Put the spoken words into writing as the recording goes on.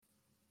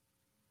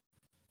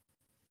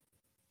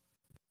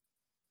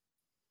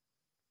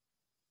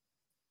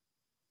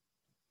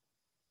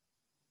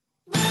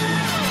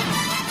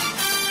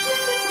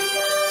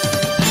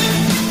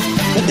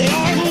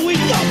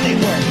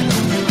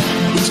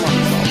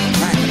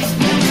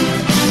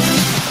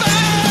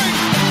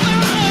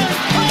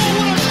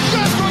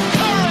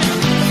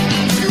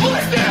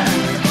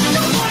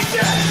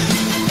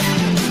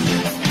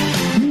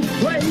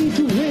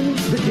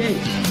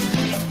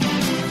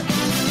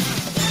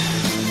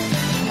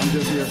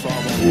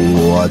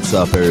What's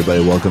up,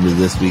 everybody? Welcome to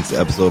this week's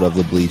episode of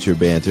the Bleacher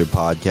Banter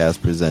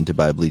podcast presented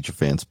by Bleacher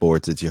Fan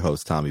Sports. It's your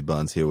host, Tommy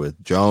Buns, here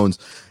with Jones,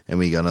 and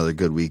we got another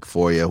good week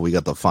for you. We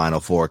got the Final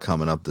Four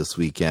coming up this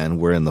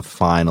weekend. We're in the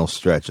final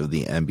stretch of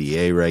the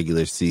NBA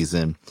regular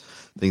season.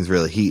 Things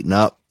really heating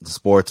up. The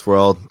sports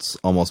world, it's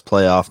almost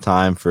playoff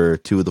time for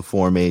two of the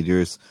four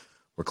majors.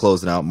 We're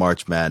closing out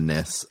March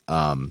Madness.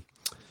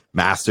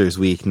 Masters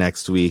week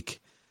next week.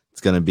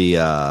 It's going to be,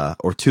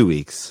 or 2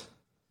 weeks.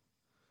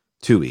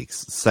 2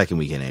 weeks. Second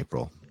week in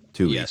April.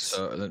 2 weeks. Yes,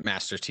 so the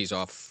Masters tees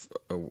off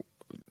 9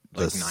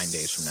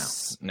 days from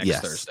now, next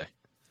Thursday.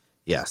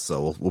 Yes,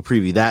 so we'll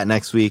preview that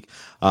next week.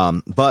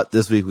 But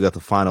this week we got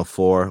the Final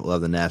Four. We'll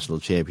have the national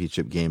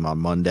championship game on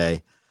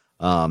Monday.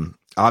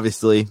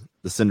 Obviously,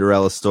 the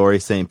Cinderella story,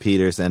 St.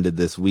 Peter's ended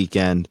this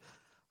weekend.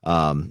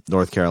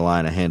 North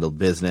Carolina handled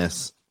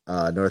business.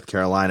 North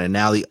Carolina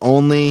now the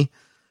only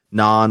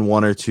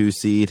non-1 or 2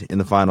 seed in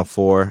the Final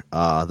Four.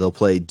 They'll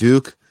play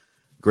Duke.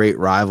 Great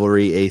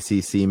rivalry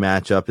ACC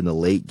matchup in the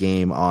late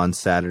game on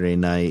Saturday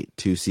night.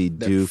 2 seed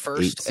Duke, their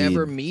first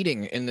ever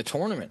meeting in the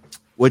tournament.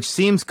 Which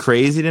seems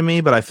crazy to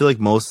me, but I feel like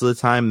most of the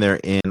time they're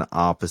in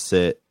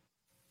opposite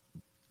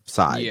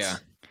sides. Yeah.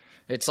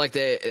 It's like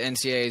the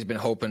NCAA has been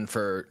hoping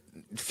for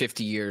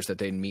 50 years that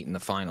they'd meet in the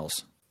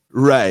finals.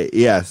 Right,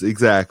 yes,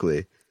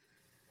 exactly.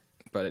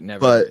 But it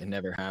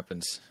never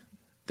happens.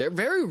 They're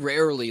very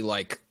rarely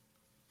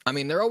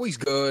they're always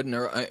good,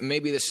 and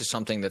maybe this is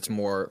something that's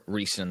more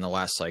recent in the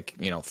last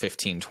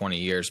 15, 20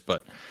 years,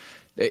 but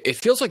it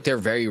feels like they're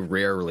very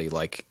rarely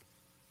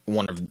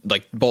one of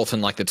both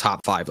in the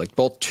top 5,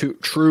 both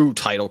true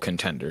title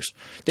contenders.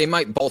 They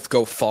might both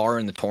go far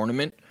in the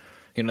tournament.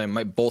 They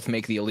might both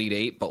make the Elite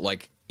 8, but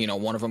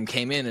one of them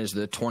came in as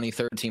the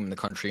 23rd team in the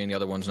country and the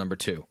other one's number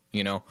 2,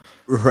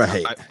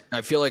 Right.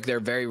 I feel like they're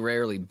very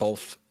rarely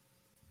both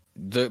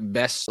the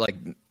best,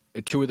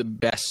 two of the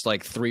best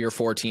 3 or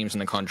 4 teams in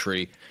the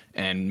country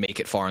and make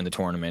it far in the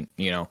tournament.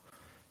 It's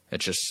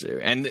just,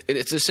 and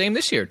it's the same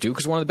this year. Duke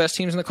is one of the best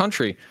teams in the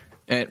country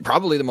and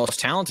probably the most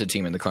talented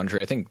team in the country.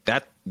 I think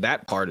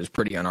that part is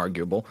pretty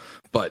unarguable,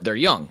 but they're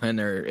young and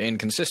they're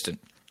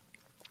inconsistent.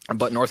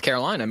 But North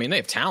Carolina, they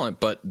have talent,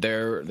 but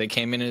they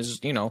came in as,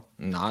 they're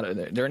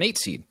an 8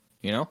 seed,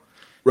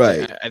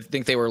 Right. I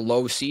think they were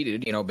low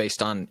seeded,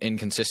 based on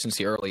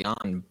inconsistency early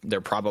on. They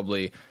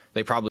probably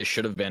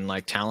should have been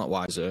talent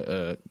wise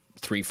a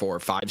 3, 4,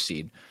 5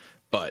 seed,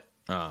 but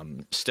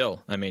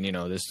still,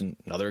 this is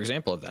another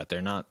example of that.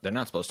 They're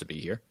not supposed to be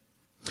here.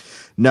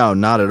 No,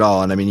 not at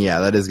all. And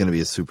that is going to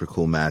be a super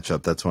cool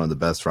matchup. That's one of the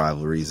best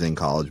rivalries in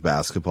college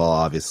basketball,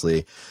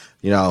 obviously.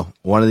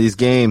 One of these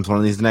games, one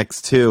of these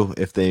next 2,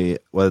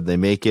 whether they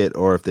make it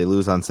or if they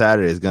lose on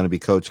Saturday, is going to be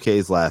Coach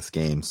K's last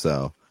game.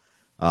 So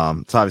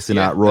it's obviously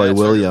not Roy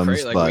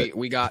Williams, but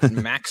we got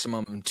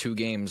maximum 2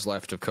 games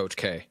left of Coach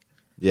K.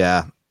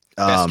 Yeah.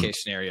 Best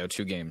case scenario,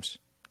 2 games.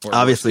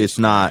 Obviously, it's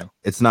not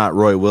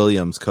Roy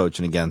Williams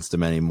coaching against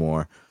him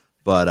anymore,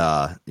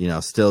 but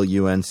still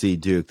UNC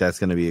Duke. That's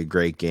going to be a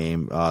great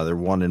game. They're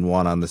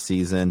 1-1 on the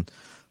season,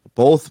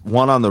 both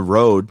won on the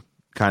road.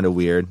 Kind of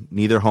weird.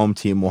 Neither home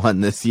team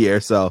won this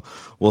year, so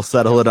we'll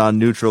settle it on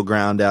neutral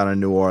ground down in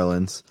New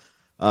Orleans.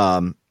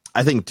 I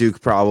think Duke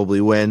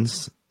probably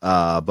wins,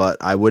 but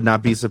I would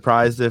not be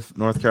surprised if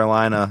North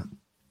Carolina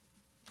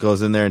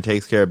goes in there and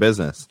takes care of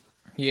business.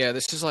 Yeah,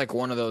 this is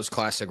one of those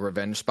classic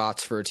revenge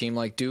spots for a team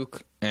like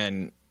Duke,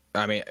 and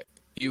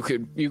you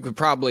could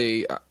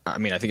probably. I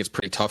think it's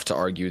pretty tough to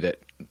argue that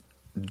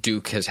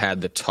Duke has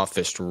had the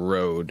toughest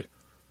road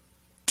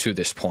to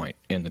this point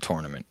in the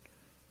tournament,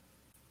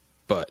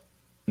 but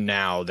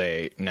now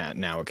it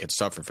gets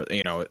tougher for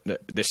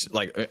this.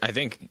 I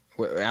think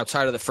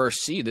outside of the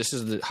first seed, this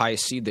is the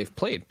highest seed they've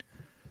played.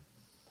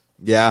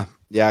 Yeah.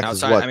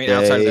 Outside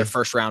of their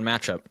first round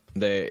matchup,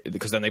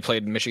 because then they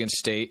played Michigan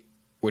State,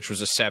 which was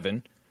a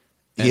 7,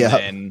 and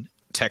then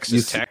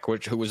Texas Tech,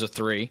 who was a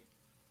 3.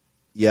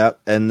 Yep,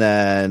 and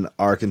then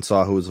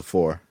Arkansas, who was a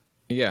 4.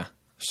 Yeah,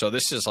 so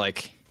this is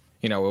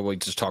we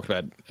just talked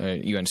about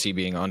UNC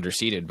being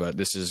underseeded, but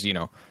this is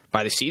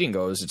by the seeding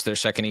goes, it's their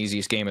second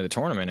easiest game of the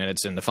tournament, and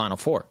it's in the Final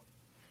Four.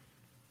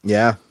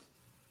 Yeah.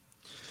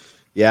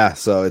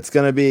 So it's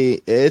gonna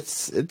be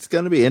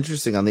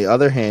interesting. On the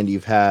other hand,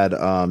 you've had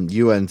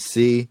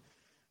UNC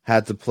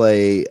had to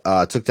play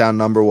took down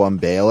number 1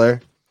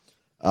 Baylor.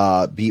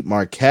 Beat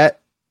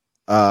Marquette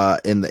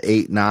in the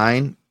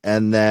 8-9,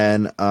 and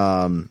then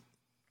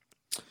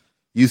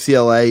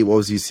UCLA. What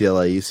was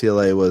UCLA?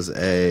 UCLA was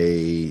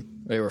they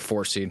were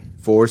 4 seed.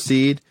 4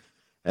 seed,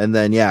 and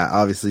then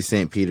obviously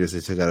St. Peter's, they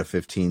took out a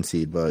 15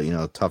 seed, but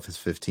toughest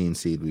 15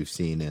 seed we've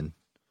seen in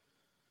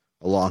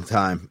a long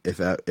time, if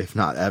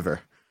not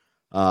ever.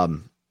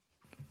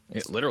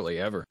 Literally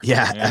ever.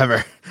 Yeah,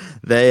 ever.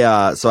 They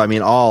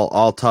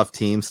all tough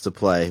teams to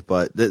play,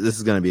 but this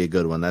is going to be a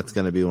good one. That's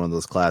going to be one of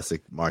those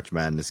classic March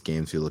Madness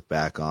games you look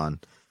back on.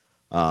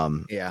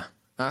 Yeah,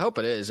 I hope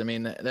it is.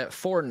 That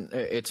 4,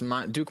 it's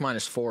Duke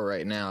 -4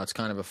 right now. It's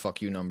kind of a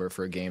fuck you number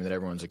for a game that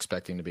everyone's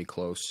expecting to be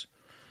close.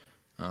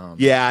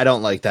 Yeah, I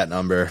don't like that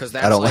number.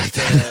 I don't like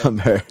that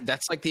number.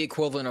 That's like the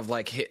equivalent of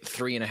like hit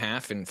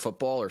 3.5 in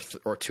football or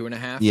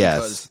 2.5.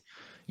 Yes.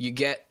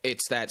 Because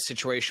it's that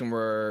situation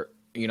where,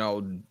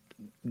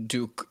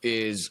 Duke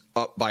is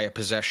up by a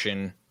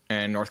possession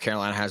and North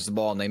Carolina has the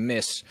ball and they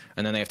miss,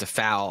 and then they have to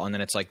foul, and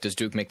then it's like, does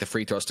Duke make the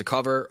free throws to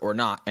cover or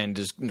not? And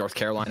does North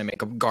Carolina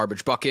make a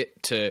garbage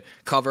bucket to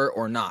cover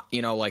or not?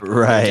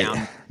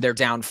 Right. They're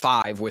down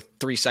 5 with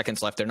 3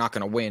 seconds left. They're not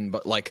going to win,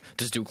 but like,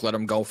 does Duke let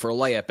them go for a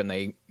layup and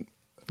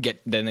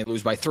then they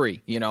lose by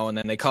 3, and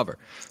then they cover?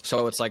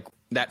 So it's like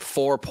that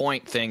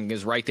 4-point thing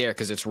is right there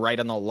because it's right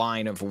on the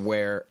line of a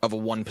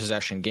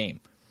 1-possession game.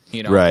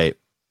 Right.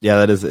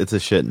 Yeah, it's a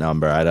shit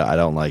number. I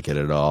don't like it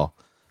at all.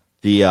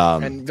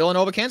 And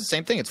Villanova, Kansas,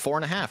 same thing. It's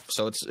 4.5,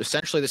 so it's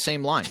essentially the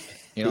same line.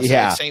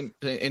 Yeah. Same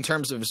in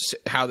terms of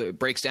how it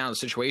breaks down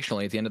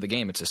situationally at the end of the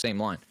game. It's the same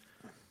line.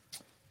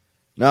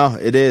 No,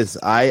 it is.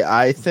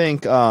 I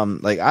think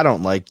I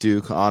don't like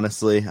Duke,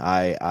 honestly.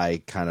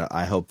 I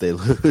hope they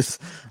lose,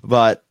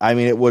 but I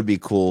mean, it would be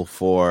cool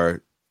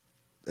for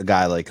a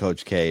guy like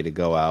Coach K to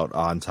go out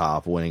on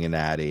top, winning a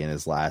natty in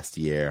his last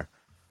year.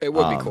 It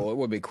would be cool. It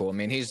would be cool. I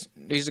mean, he's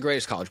the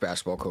greatest college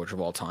basketball coach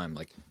of all time.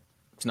 Like,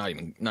 it's not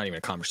even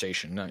a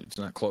conversation. No, it's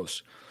not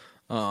close.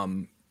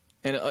 And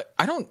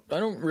I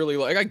don't really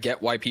like. I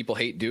get why people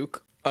hate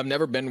Duke. I've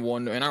never been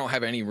one, and I don't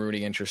have any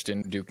rooting interest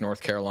in Duke,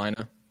 North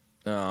Carolina,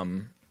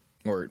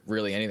 or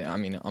really anything. I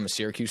mean, I'm a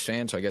Syracuse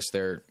fan, so I guess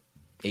they're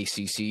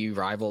ACC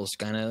rivals,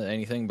 kind of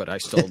anything. But I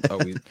still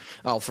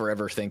I'll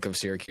forever think of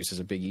Syracuse as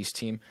a Big East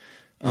team.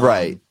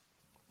 Right.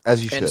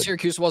 As you should. And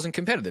Syracuse wasn't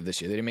competitive this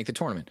year. They didn't make the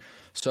tournament.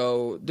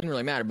 So it didn't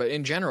really matter. But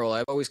in general,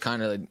 I've always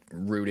kind of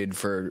rooted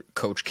for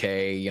Coach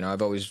K.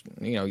 I've always,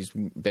 he's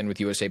been with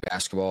USA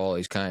Basketball.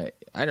 He's kind of,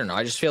 I don't know.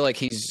 I just feel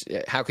like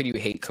how could you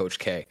hate Coach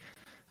K?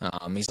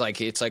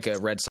 It's like a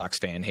Red Sox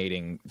fan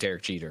hating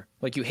Derek Jeter.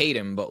 Like, you hate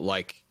him, but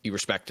like, you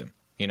respect him,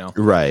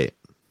 Right.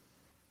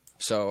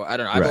 So I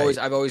don't know.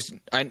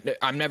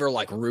 I'm never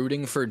like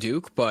rooting for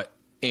Duke, but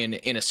in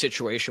a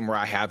situation where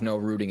I have no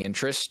rooting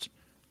interest,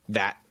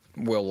 that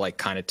will like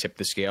kind of tip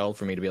the scale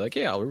for me to be like,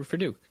 yeah, I'll root for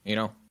Duke.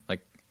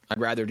 Like, I'd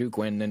rather Duke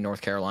win than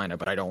North Carolina,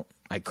 but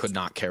I could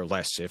not care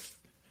less if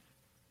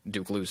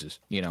Duke loses,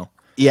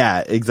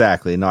 Yeah,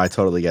 exactly. No, I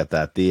totally get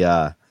that.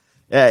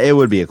 It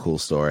would be a cool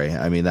story.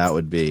 I mean, that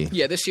would be.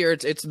 Yeah, this year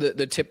it's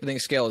the tip of the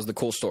scale is the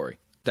cool story.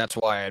 That's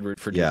why I'd root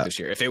for Duke this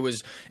year.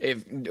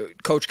 If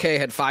Coach K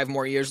had 5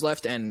 more years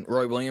left and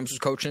Roy Williams was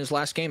coaching his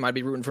last game, I'd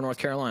be rooting for North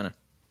Carolina.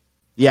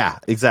 Yeah,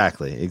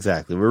 exactly.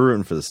 We're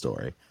rooting for the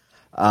story.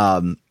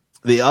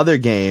 The other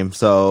game,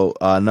 so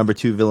number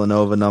 2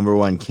 Villanova, number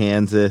 1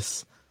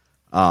 Kansas.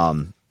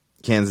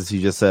 Kansas, you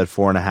just said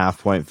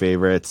 4.5-point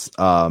favorites.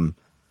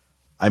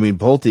 I mean,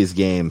 both these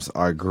games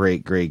are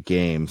great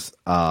games.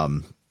 But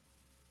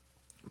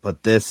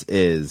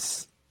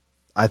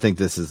I think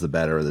this is the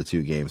better of the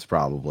 2 games,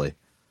 probably.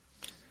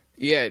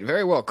 Yeah, it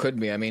very well could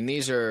be. I mean,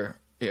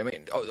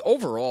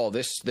 overall,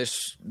 this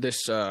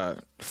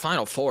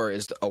Final Four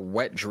is a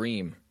wet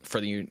dream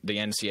for the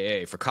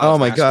NCAA for college. Oh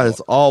my basketball. God, it's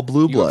all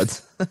blue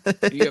bloods.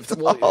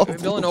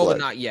 Villanova,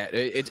 not yet.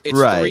 It's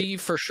right. 3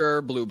 for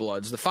sure blue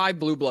bloods. The 5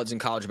 blue bloods in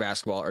college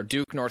basketball are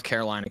Duke, North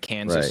Carolina,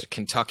 Kansas, right.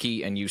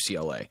 Kentucky, and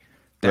UCLA.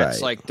 That's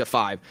right. like the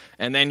 5,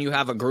 and then you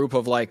have a group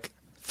of like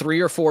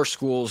 3 or 4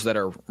 schools that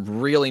are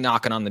really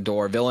knocking on the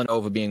door.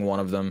 Villanova being one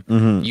of them,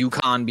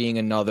 UConn being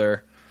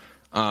another.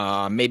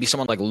 Maybe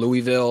someone like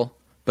Louisville,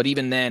 but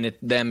even then,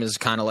 them is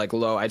kind of like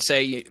low. I'd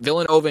say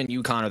Villanova and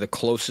UConn are the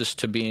closest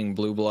to being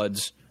blue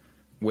bloods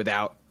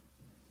without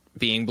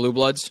being blue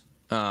bloods.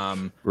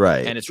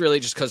 Right. And it's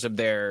really just because of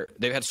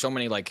they've had so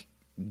many like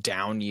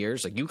down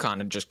years. Like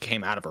UConn just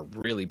came out of a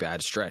really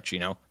bad stretch.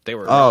 They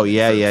were. Oh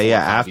yeah.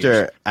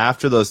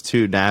 After those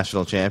 2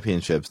 national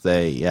championships,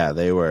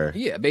 they were.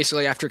 Yeah,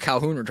 basically after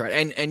Calhoun retired,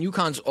 and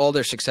UConn's all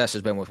their success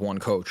has been with one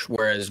coach,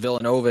 whereas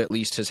Villanova at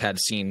least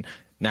has seen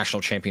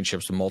national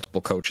championships with multiple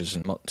coaches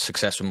and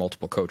success with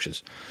multiple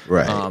coaches.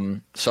 Right.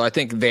 So I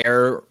think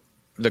they're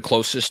the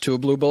closest to a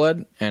blue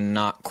blood and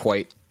not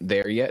quite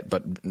there yet,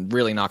 but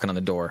really knocking on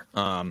the door.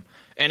 And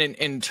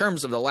in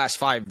terms of the last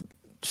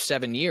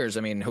 5-7 years,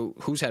 I mean,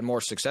 who's had more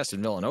success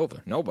than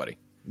Villanova? Nobody.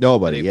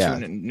 Nobody. They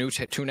have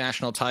yeah. 2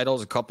 national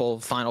titles, a couple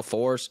Final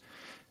Fours.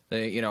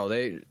 They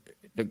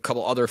a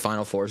couple other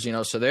Final Fours.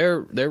 So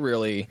they're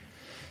really,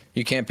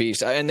 you can't be.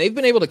 And they've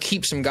been able to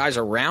keep some guys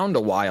around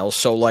a while.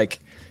 So like.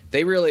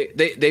 They've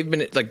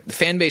been like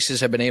fan bases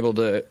have been able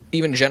to,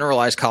 even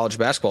generalized college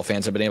basketball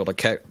fans have been able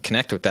to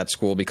connect with that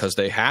school because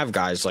they have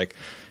guys like,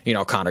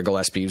 Connor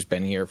Gillespie, who's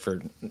been here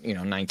for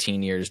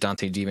 19 years,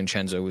 Dante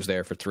DiVincenzo was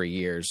there for 3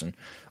 years, and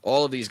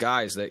all of these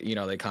guys that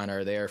they kind of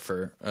are there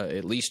for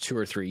at least 2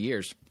 or 3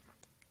 years.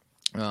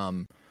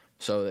 So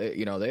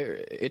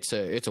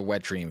it's a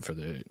wet dream for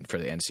the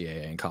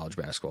NCAA in college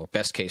basketball,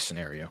 best case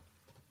scenario.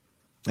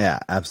 Yeah,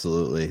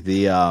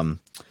 absolutely.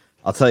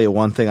 I'll tell you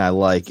one thing I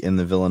like in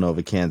the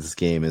Villanova-Kansas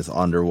game is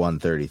under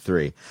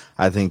 133.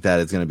 I think that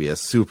it's going to be a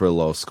super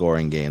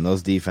low-scoring game.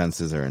 Those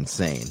defenses are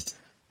insane.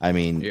 I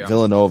mean,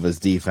 Villanova's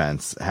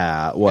defense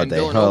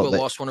Villanova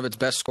lost one of its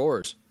best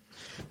scorers.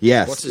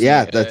 Yes, what's his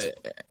name?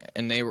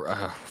 And they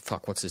were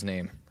what's his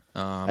name?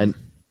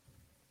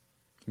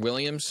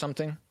 Williams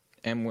something.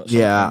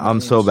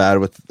 I'm so bad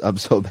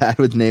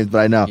with names, but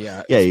I know.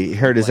 Yeah, he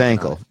hurt his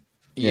ankle.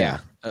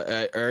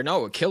 Or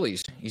no,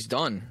 Achilles. He's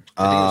done.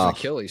 I think it was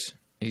Achilles.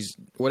 He's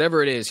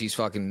whatever it is. He's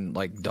fucking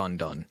like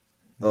done.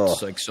 Oh,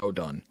 it's like so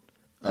done.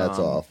 That's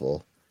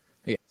awful.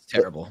 Yeah, it's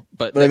terrible.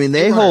 But I mean,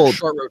 they hold a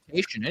short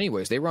rotation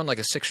anyways. They run like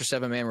a 6 or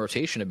 7 man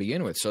rotation to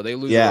begin with, so they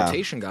lose a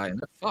rotation guy and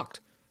they're fucked.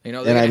 You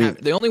know,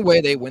 the only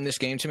way they win this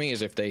game to me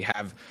is if they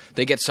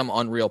get some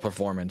unreal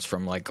performance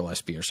from like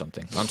Gillespie or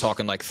something. I'm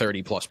talking like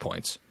 30 plus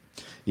points.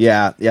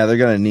 Yeah, they're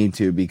gonna need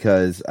to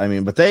because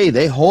but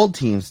they hold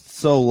teams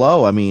so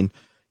low. I mean,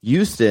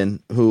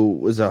 Houston, who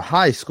was a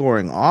high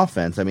scoring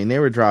offense, I mean, they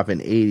were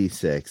dropping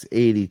 86,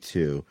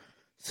 82,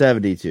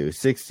 72,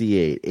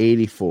 68,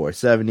 84,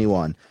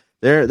 71.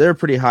 They're a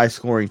pretty high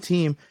scoring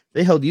team.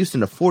 They held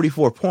Houston to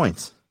 44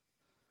 points.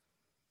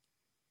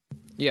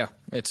 Yeah,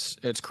 it's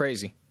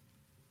crazy.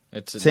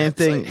 Same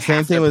thing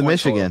with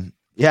Michigan. Total.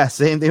 Yeah,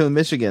 same thing with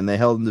Michigan. They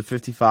held them to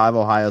 55,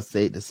 Ohio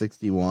State to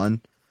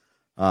 61.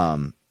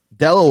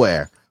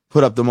 Delaware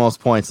put up the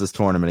most points this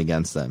tournament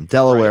against them.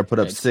 Delaware put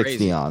up 60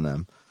 crazy. On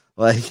them.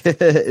 Like,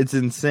 it's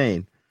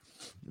insane.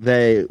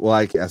 I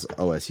guess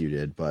OSU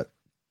did, but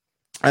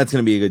that's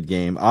going to be a good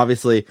game.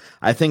 Obviously,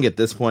 I think at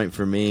this point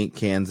for me,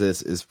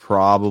 Kansas is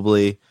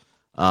probably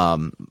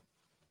my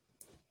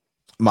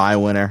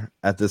winner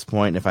at this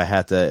point. If I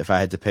had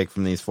to pick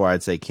from these four,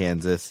 I'd say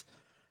Kansas.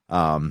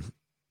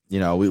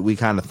 We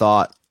kind of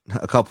thought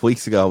a couple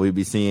weeks ago we'd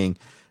be seeing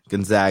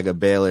Gonzaga,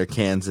 Baylor,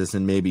 Kansas,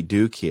 and maybe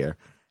Duke here.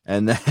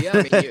 And I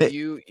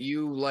mean,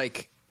 you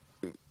like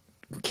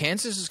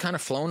Kansas has kind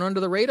of flown under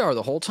the radar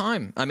the whole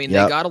time. I mean, they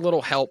got a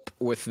little help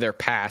with their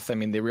path. I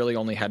mean, they really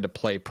only had to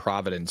play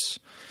Providence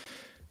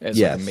as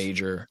like a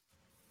major,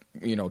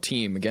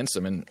 team against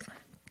them, and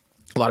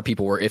a lot of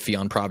people were iffy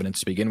on Providence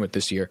to begin with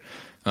this year.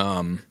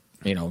 Calling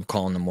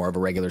them more of a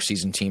regular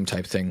season team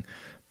type thing,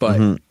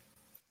 but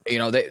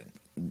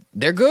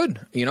they're good.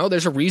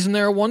 There's a reason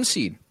they're a 1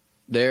 seed.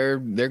 They're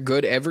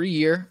good every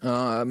year.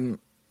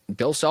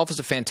 Bill Self is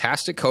a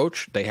fantastic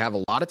coach. They have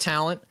a lot of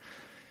talent,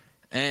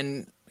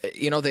 and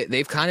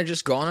they've kind of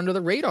just gone under the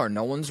radar.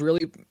 No one's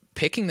really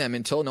picking them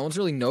no one's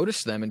really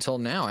noticed them until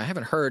now. I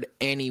haven't heard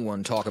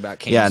anyone talk about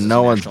Kansas. Yeah,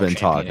 no one's been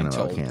talking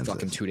about Kansas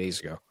fucking 2 days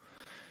ago.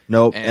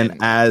 Nope. And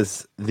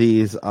as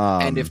these,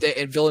 and if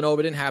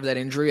Villanova didn't have that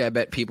injury, I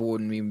bet people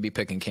wouldn't even be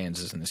picking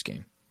Kansas in this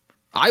game.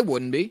 I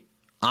wouldn't be.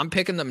 I'm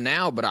picking them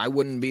now, but I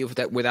wouldn't be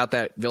without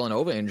that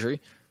Villanova injury.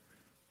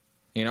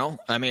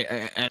 I mean,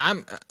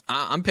 and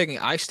I'm picking.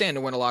 I stand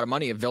to win a lot of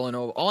money if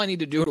Villanova. All I need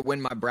to do to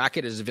win my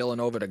bracket is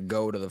Villanova to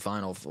go to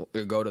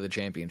the go to the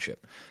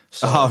championship.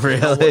 So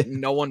really?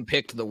 No one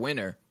picked the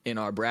winner in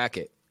our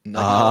bracket.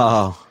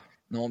 No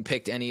one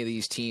picked any of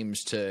these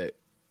teams to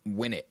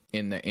win it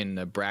in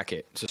the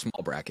bracket. It's a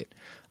small bracket,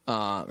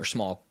 or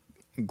small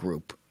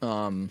group.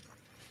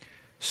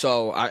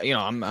 So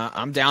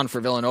I'm down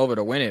for Villanova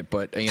to win it,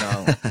 but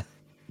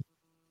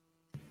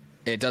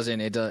It doesn't.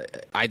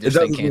 I just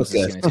think Kansas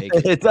is going to take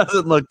it. It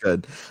doesn't look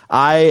good.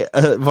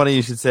 Funny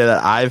you should say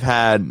that. I've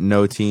had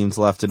no teams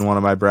left in one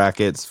of my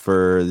brackets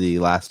for the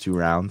last 2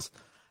 rounds.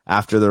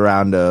 After the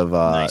round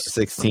of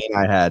 16,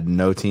 I had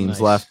no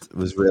teams left. It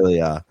was really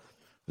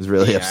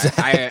upset.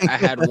 I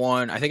had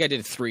one. I think I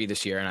did 3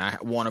 this year, and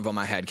one of them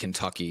I had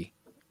Kentucky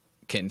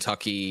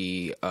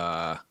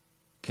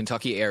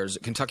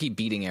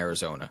beating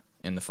Arizona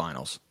in the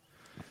finals.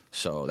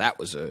 So that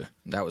was a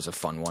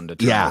fun one to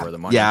turn over the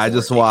money. Yeah, I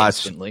just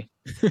watched. Instantly.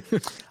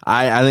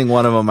 I think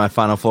one of them, my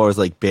Final Four, was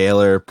like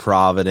Baylor,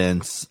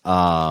 Providence.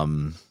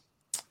 I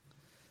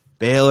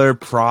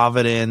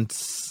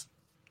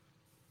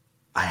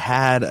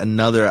had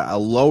a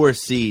lower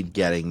seed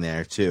getting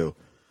there too.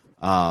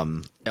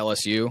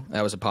 LSU,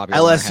 that was a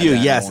popular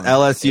LSU, yes,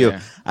 LSU.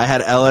 Yeah. I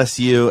had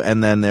LSU,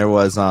 and then there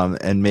was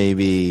and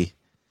maybe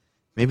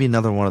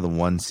another one of the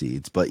 1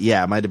 seeds, but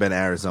yeah, it might have been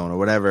Arizona,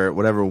 whatever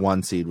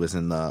 1 seed was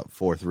in the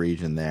 4th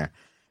region there.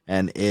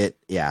 And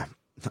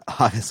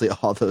obviously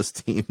all those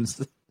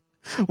teams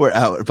were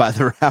out by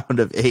the round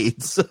of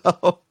 8.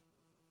 So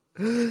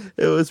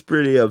it was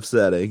pretty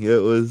upsetting.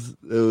 It was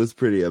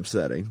pretty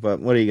upsetting, but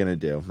what are you going to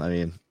do? I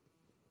mean,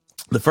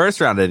 the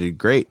first round I did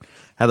great.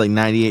 Had like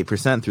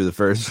 98% through the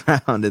first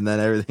round, and then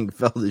everything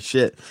fell to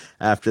shit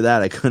after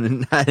that. I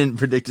didn't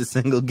predict a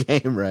single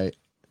game right.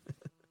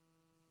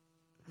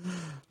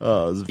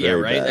 Oh, it was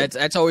very bad.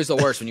 That's always the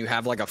worst when you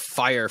have like a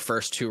fire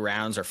first 2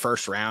 rounds or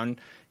first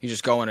round. You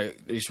just go and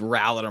just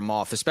rally them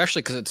off,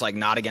 especially because it's like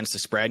not against the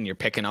spread and you're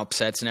picking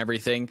upsets and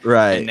everything.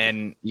 Right. And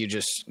then you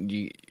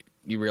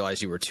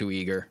realize you were too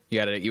eager. You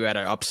had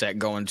an upset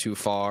going too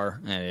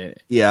far, and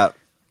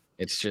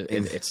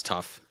it's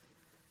tough.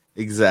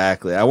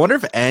 Exactly. I wonder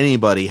if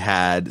anybody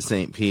had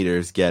St.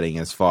 Peter's getting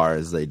as far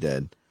as they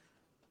did.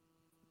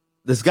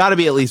 There's got to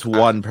be at least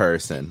one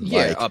person.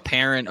 Yeah, a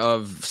parent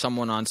of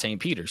someone on St.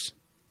 Peter's.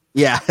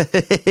 Yeah,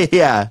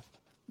 yeah.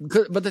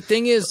 But the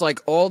thing is,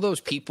 like, all those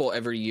people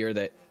every year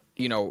that,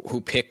 you know, who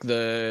pick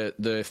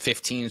the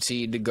 15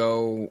 seed to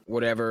go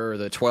whatever,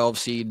 the 12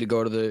 seed to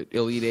go to the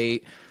Elite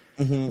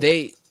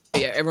Eight,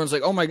 everyone's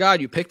like, oh my God,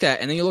 you picked that.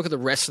 And then you look at the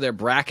rest of their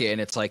bracket and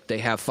it's like they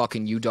have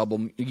fucking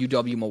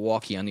UW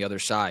Milwaukee on the other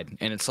side.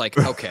 And it's like,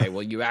 okay,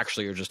 well, you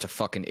actually are just a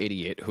fucking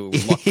idiot who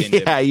lucked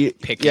into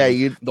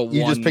picking the one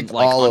just picked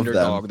like all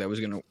underdog that was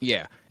going to.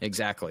 Yeah,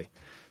 exactly.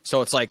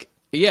 So it's like,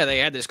 yeah, they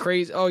had this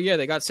crazy. Oh yeah,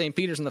 they got St.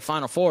 Peter's in the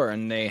Final Four,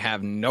 and they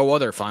have no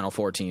other Final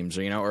Four teams,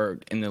 you know, or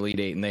in the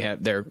Elite Eight,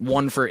 and they're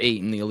 1 for 8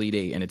 in the Elite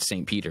Eight, and it's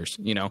St. Peter's,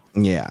 you know.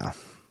 Yeah.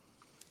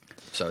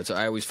 So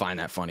I always find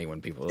that funny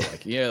when people are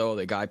like, yeah, oh,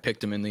 the guy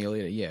picked him in the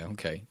Elite Eight. Yeah,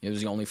 okay, it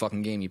was the only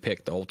fucking game you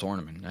picked the whole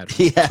tournament. Out of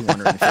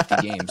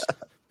 250 games.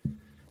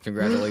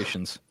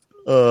 Congratulations.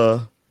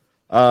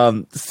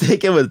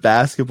 Sticking with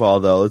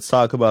basketball though, let's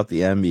talk about the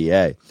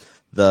NBA.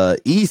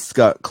 The East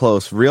got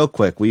close real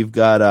quick. We've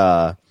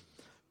got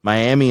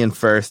Miami in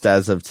first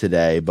as of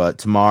today, but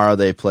tomorrow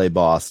they play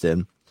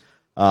Boston.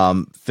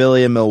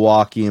 Philly and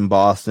Milwaukee and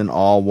Boston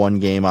all 1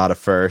 game out of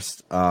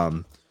first.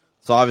 So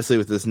obviously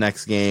with this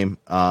next game,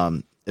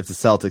 if the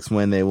Celtics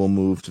win, they will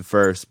move to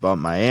first,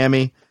 bump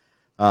Miami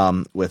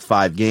with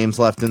 5 games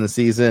left in the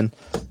season.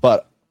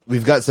 But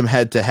we've got some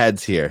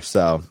head-to-heads here.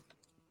 So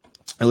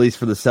at least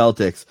for the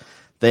Celtics,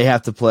 they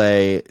have to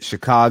play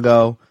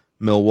Chicago,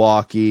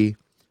 Milwaukee,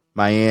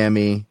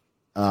 Miami,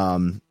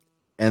 and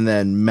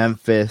then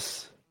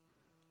Memphis.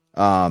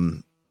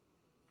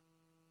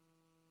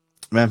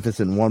 Memphis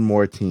and one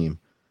more team.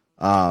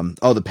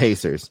 The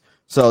Pacers.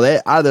 So they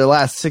out of their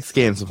last 6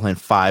 games, they're playing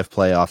 5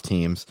 playoff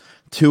teams,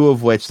 2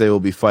 of which they will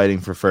be fighting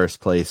for first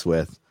place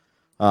with.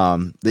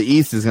 The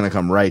East is going to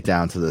come right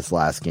down to this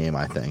last game,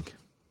 I think.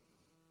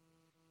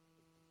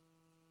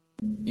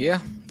 Yeah,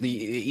 the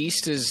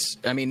East is.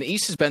 I mean, the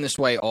East has been this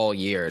way all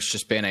year. It's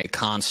just been a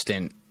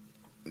constant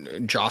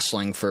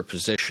jostling for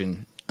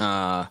position.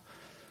 I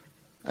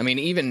mean,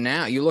 even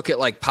now, you look at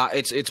like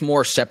it's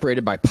more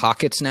separated by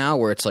pockets now,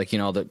 where it's like, you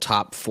know, the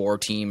top 4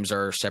 teams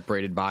are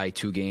separated by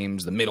 2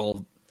 games, the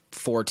middle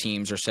 4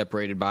 teams are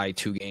separated by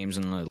 2 games,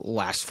 and the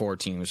last 4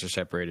 teams are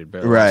separated by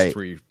last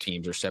 3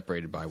 teams are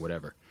separated by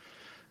whatever.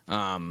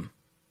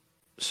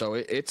 So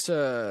it's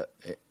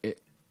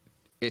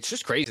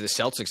just crazy. The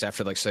Celtics,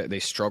 after they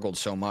struggled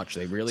so much,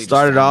 they really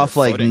started off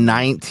like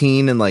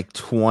 19 and like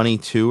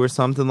 22 or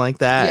something like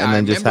that, yeah, and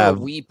then just have.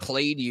 We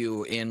played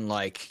you in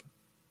like.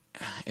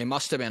 It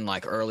must have been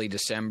like early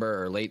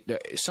December or late,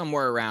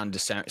 somewhere around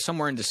December,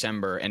 somewhere in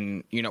December.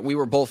 And, you know, we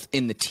were both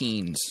in the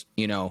teens,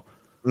 you know,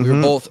 we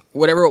were both,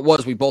 whatever it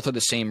was, we both had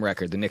the same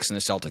record, the Knicks and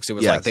the Celtics. It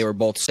was like they were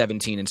both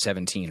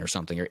 17-17 or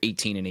something, or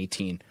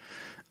 18-18.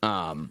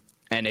 And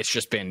it's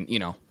just been, you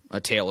know, a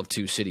tale of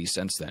 2 cities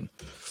since then.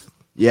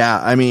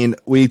 Yeah. I mean,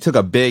 we took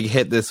a big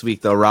hit this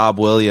week though. Rob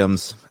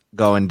Williams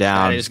going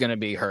down. That is going to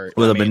be hurt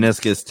with a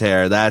meniscus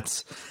tear.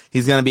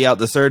 He's going to be out.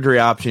 The surgery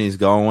option he's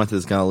going with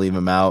is going to leave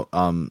him out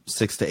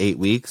 6 to 8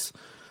 weeks.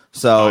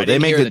 So I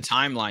didn't hear the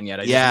timeline yet.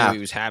 I just knew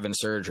he was having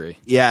surgery.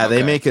 Yeah,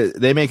 okay.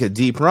 They make a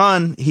deep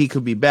run. He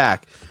could be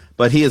back,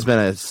 but he has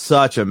been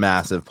such a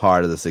massive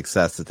part of the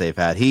success that they've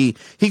had. He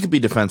could be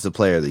Defensive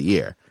Player of the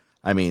Year.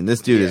 I mean,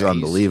 this dude is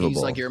unbelievable.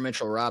 He's like your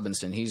Mitchell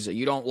Robinson.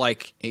 You don't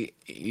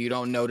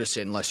notice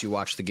it unless you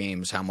watch the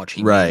games how much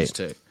he means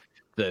to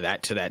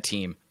that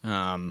team.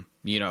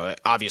 You know,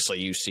 obviously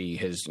you see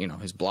his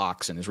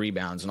blocks and his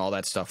rebounds and all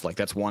that stuff. Like,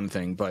 that's one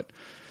thing, but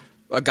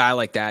a guy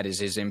like that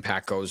his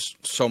impact goes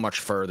so much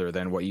further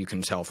than what you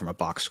can tell from a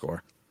box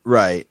score.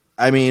 Right.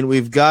 I mean,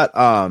 we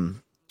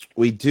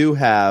do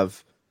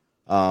have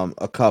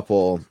a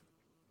couple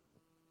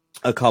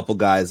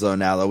guys though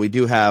now, though. We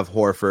do have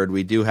Horford,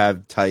 we do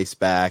have Tice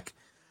back.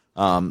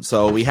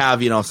 So we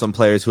have, you know, some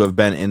players who have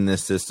been in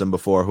this system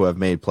before, who have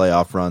made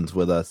playoff runs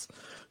with us,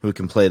 who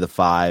can play the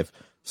 5.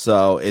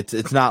 So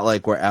it's not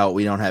like we're out.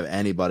 We don't have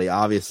anybody.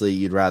 Obviously,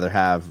 you'd rather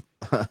have,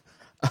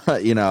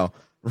 you know,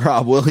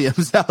 Rob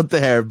Williams out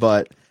there,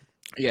 but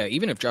yeah,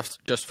 even if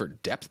just for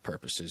depth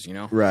purposes, you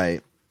know.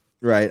 Right.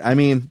 I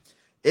mean,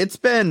 it's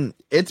been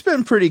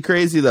pretty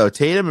crazy though.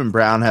 Tatum and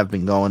Brown have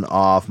been going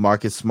off.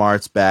 Marcus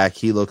Smart's back.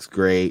 He looks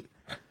great.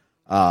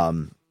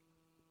 But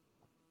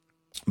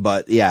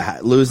yeah,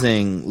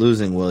 losing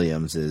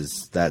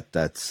Williams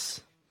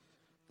that's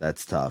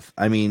tough.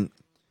 I mean,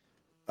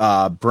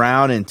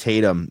 Brown and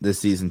Tatum this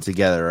season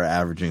together are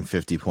averaging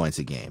 50 points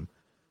a game.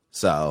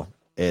 So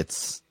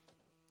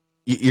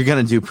you're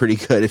going to do pretty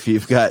good if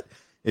you've got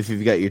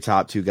your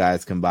top 2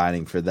 guys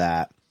combining for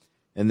that.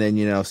 And then,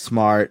 you know,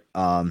 Smart,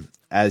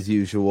 as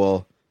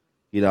usual,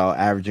 you know,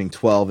 averaging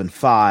 12 and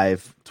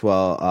 5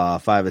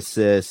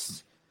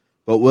 assists.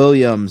 But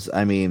Williams,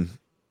 I mean,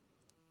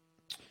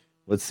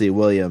 let's see,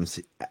 Williams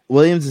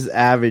is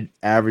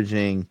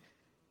averaging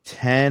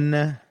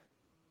 10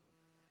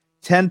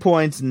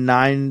 points,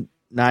 9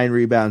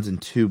 rebounds,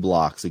 and 2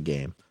 blocks a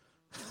game.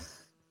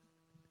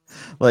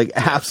 Like,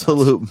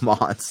 absolute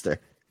monster.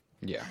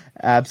 Yeah.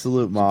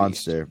 Absolute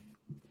monster.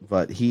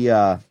 But he,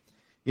 you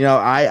know,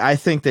 I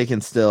think they can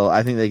still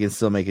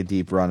make a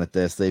deep run at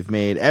this. They've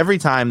made, every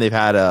time they've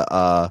had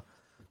a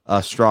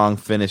a strong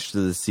finish to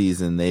the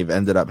season, they've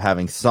ended up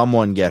having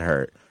someone get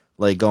hurt,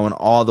 like going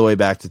all the way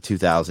back to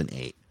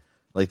 2008.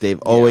 Like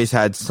they've always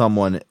had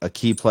someone, a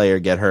key player,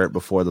 get hurt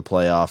before the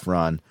playoff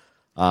run,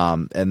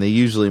 and they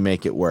usually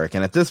make it work.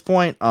 And at this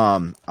point,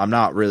 I'm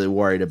not really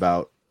worried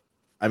about.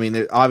 I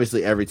mean,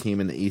 obviously every team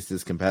in the East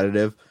is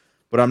competitive,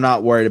 but I'm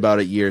not worried about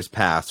it years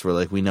past where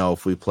like we know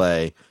if we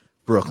play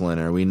Brooklyn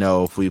or we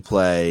know if we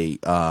play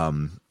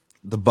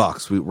the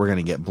Bucks, we're going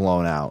to get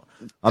blown out.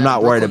 I'm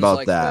not worried about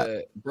like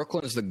that.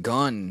 Brooklyn's the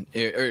gun,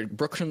 or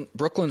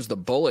Brooklyn's the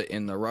bullet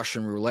in the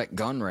Russian roulette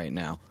gun right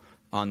now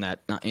on that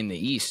in the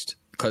East,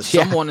 because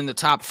someone in the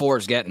top 4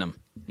 is getting them.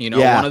 You know,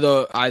 one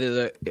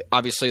of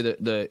obviously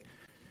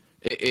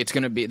it's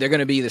going to be, they're going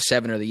to be the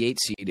 7 or the 8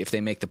 seed if they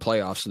make the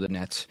playoffs of the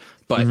Nets.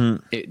 But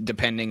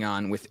depending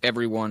on, with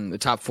everyone, the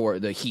top 4,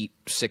 the Heat,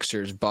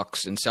 Sixers,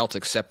 Bucks, and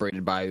Celtics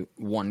separated by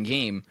 1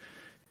 game,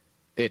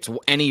 it's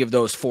any of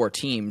those 4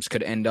 teams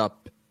could end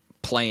up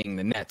playing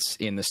the Nets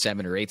in the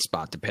 7 or 8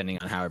 spot, depending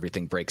on how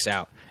everything breaks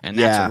out. And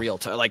that's a real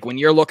like when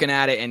you're looking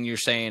at it and you're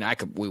saying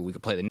we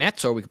could play the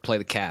Nets or we could play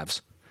the Cavs.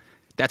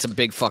 That's a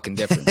big fucking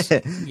difference.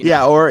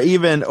 Yeah, or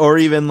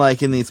even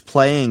like in these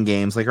playing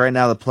games, like right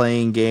now the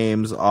playing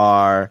games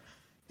are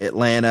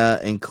Atlanta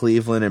and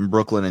Cleveland and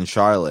Brooklyn and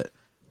Charlotte.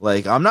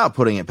 Like I'm not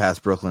putting it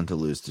past Brooklyn to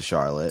lose to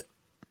Charlotte.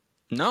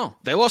 No,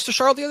 they lost to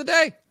Charlotte the other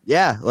day.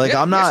 Yeah, like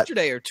I'm not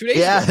yesterday or 2 days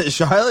ago.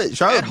 Yeah,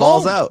 Charlotte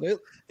balls out.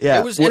 Yeah,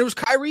 it was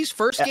Kyrie's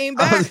first game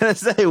back. I was gonna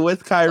say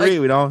with Kyrie,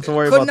 we don't have to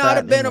worry about that. Could not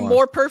have been a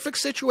more perfect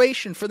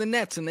situation for the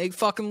Nets, and they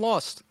fucking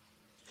lost.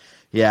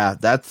 Yeah,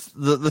 that's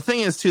the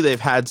thing is too. They've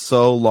had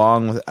so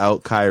long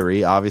without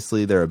Kyrie.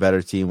 Obviously, they're a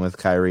better team with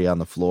Kyrie on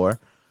the floor,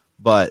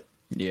 but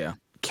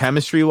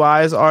chemistry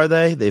wise, are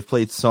they? They've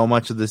played so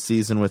much of the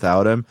season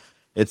without him.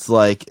 It's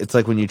like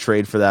when you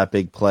trade for that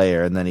big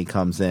player and then he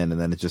comes in and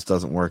then it just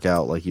doesn't work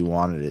out like you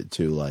wanted it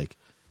to. Like,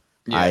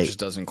 it just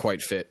doesn't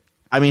quite fit.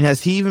 I mean,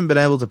 has he even been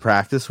able to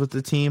practice with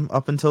the team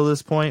up until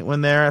this point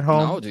when they're at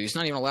home? No, dude, he's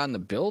not even allowed in the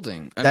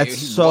building. He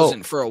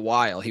wasn't for a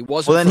while. He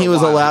wasn't. Well, then he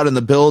was allowed in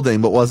the building,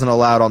 but wasn't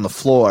allowed on the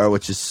floor,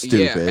 which is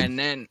stupid.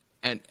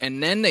 Yeah,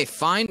 and then they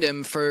fined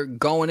him for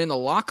going in the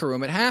locker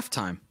room at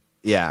halftime.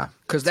 Yeah,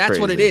 because that's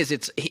what it is.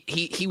 It's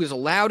he was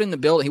allowed in the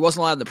building. He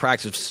wasn't allowed in the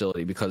practice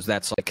facility because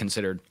that's like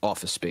considered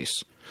office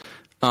space.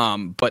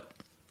 But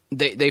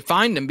they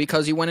fined him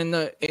because he went in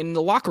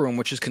the locker room,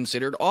 which is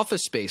considered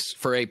office space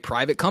for a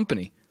private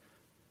company.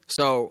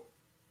 So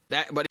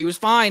but he was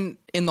fine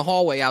in the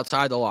hallway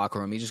outside the locker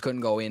room. He just couldn't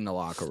go in the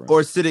locker room.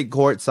 Or sitting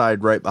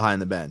courtside right behind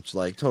the bench,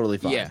 like totally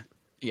fine. Yeah,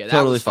 that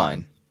totally was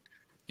fine.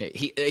 Yeah,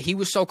 he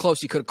was so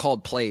close he could have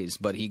called plays,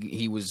 but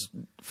he was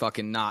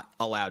fucking not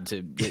allowed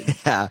to.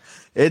 Yeah,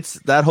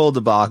 that whole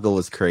debacle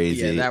was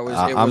crazy. Yeah, that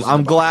was.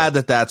 I'm glad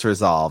that's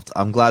resolved.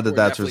 I'm glad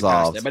that's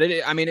resolved. But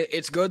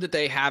it's good that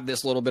they have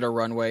this little bit of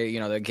runway. You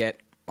know, they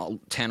get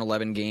 10,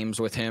 11 games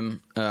with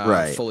him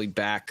fully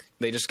back.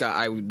 They just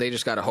got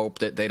to hope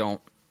that they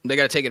don't. They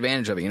got to take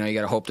advantage of it. You know, you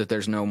got to hope that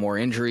there's no more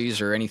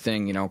injuries or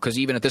anything. You know, because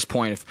even at this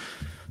point,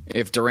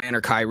 if Durant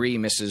or Kyrie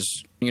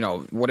misses, you know,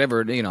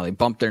 whatever, you know, they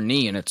bump their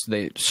knee and it's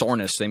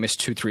soreness, they miss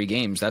 2-3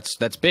 games.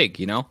 That's big.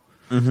 You know.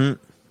 Mm-hmm.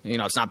 You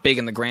know, it's not big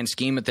in the grand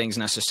scheme of things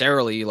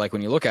necessarily, like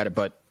when you look at it,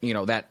 but you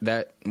know that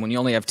when you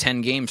only have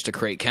 10 games to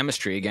create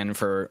chemistry again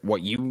for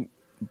what you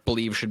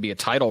believe should be a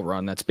title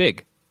run, that's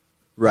big.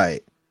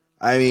 Right.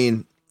 I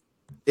mean,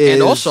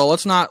 and also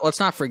let's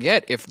not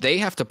forget, if they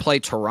have to play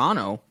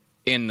Toronto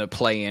in the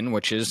play-in,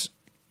 which is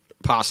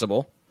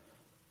possible,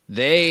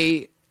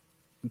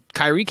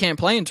 Kyrie can't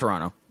play in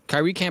Toronto.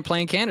 Kyrie can't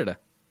play in Canada.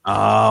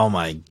 Oh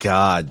my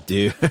God,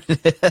 dude.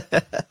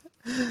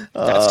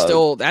 That's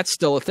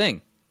still a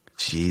thing.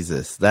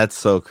 Jesus, that's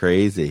so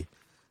crazy.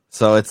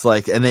 So it's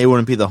like, and they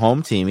wouldn't be the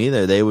home team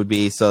either. They would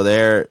be, so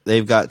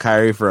they've got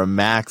Kyrie for a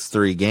max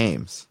 3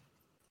 games.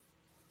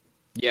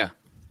 Yeah.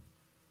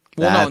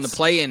 Well, no, in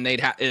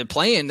the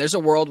play-in, there's a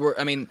world where,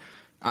 I mean,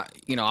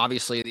 you know,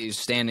 obviously these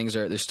standings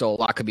there's still a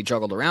lot could be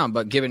juggled around,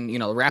 but given, you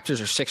know, the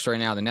Raptors are 6th right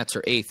now, the Nets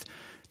are 8th,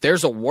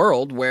 there's a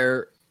world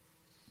where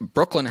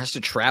Brooklyn has to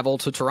travel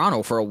to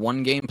Toronto for a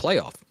 1-game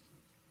playoff.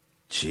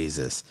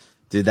 Jesus.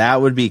 Dude,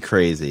 that would be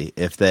crazy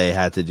if they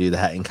had to do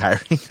that and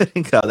Kyrie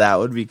couldn't go. That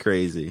would be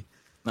crazy.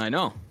 I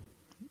know.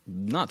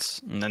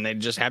 Nuts. And then they'd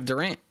just have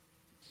Durant.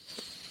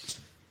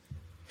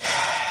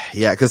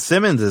 Yeah, because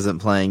Simmons isn't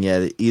playing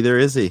yet either,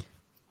 is he?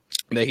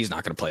 He's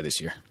not going to play this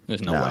year.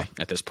 There's no way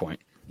at this point.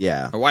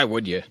 Yeah. Or why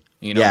would you?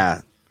 You know?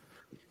 Yeah.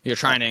 You're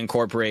trying to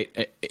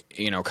incorporate,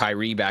 you know,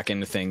 Kyrie back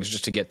into things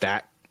just to get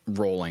that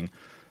rolling.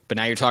 But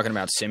now you're talking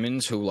about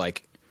Simmons, who,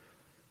 like,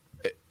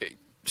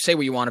 say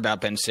what you want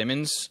about Ben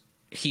Simmons,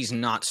 he's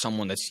not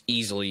someone that's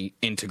easily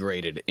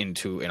integrated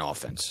into an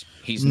offense.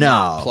 He's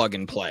not plug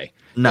and play.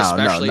 Not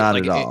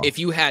at all. If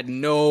you had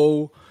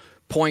no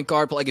point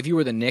guard, like if you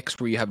were the Knicks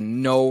where you have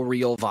no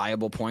real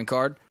viable point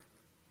guard,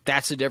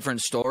 that's a different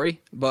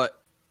story. But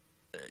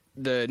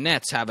the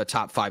Nets have a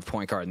top 5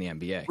 point guard in the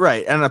NBA.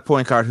 Right, and a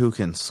point guard who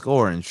can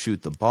score and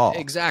shoot the ball.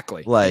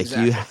 Exactly.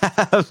 You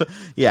have,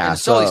 yeah. And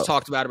Sully's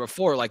talked about it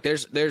before. Like,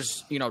 there's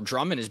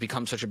Drummond has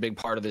become such a big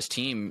part of this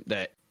team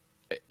that,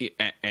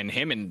 and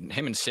him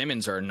and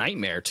Simmons are a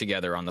nightmare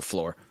together on the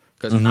floor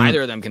because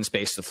neither of them can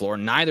space the floor,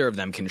 neither of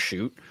them can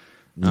shoot.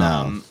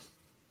 No.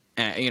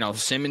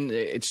 Simmons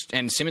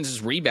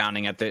is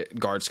rebounding at the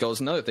guard skill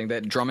is another thing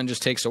that Drummond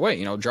just takes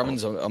away.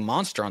 Drummond's a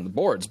monster on the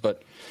boards,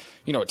 but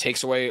it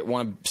takes away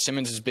one of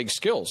Simmons' big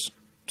skills.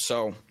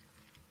 So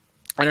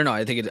I don't know.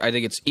 I think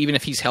it's even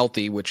if he's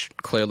healthy, which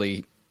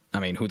clearly, I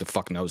mean, who the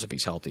fuck knows if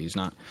he's healthy? He's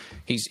not.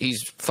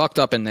 He's fucked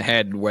up in the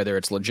head, whether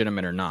it's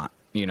legitimate or not.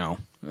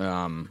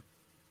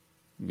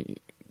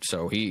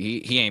 So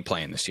he ain't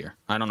playing this year.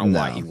 I don't know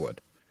why he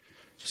would.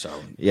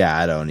 So yeah,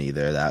 I don't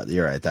either. That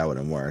you're right. That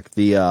wouldn't work.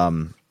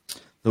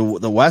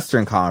 The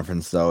Western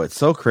Conference, though, it's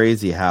so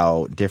crazy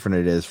how different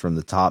it is from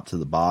the top to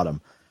the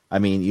bottom. I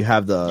mean, you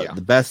have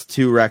the best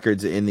 2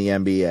 records in the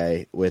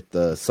NBA with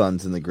the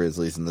Suns and the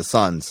Grizzlies, and the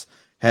Suns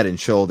head and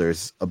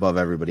shoulders above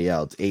everybody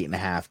else,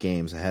 8.5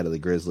 games ahead of the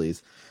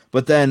Grizzlies.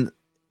 But then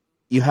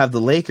you have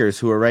the Lakers,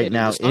 who are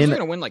now the Suns are going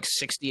to win like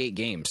 68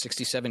 games,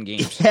 67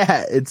 games.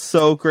 Yeah, it's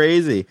so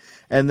crazy.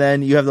 And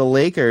then you have the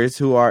Lakers,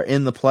 who are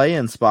in the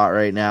play-in spot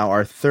right now,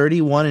 are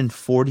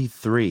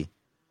 31-43.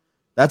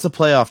 That's a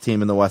playoff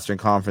team in the Western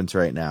Conference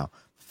right now.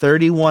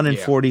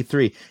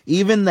 31-43.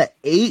 Even the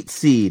 8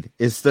 seed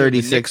is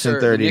 36-39.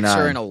 The Knicks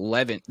are in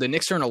 11th. The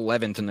Knicks are in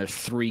 11th, and they're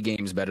 3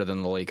 games better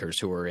than the Lakers,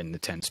 who are in the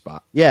 10th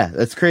spot. Yeah,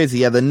 that's crazy.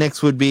 Yeah, the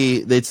Knicks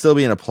they'd still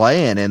be in a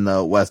play-in in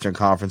the Western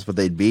Conference, but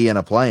they'd be in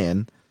a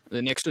play-in.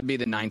 The Knicks would be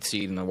the 9th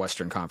seed in the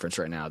Western Conference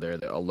right now. They're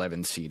the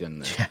 11th seed in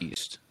the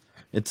East.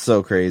 It's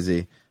so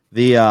crazy.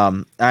 I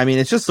mean,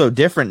 it's just so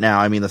different now.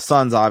 I mean, the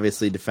Suns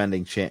obviously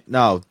defending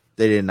No,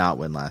 they did not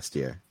win last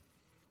year.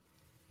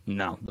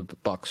 No, the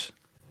Bucks.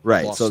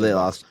 Right, so they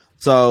lost.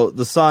 So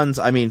the Suns,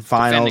 I mean,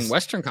 finals. Defending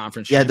Western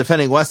Conference champs. Yeah,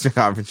 defending Western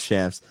Conference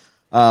champs.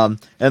 And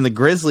the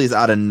Grizzlies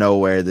out of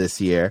nowhere this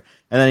year.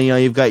 And then,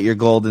 you've got your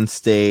Golden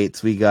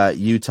States. We got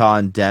Utah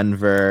and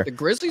Denver. The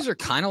Grizzlies are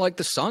kind of like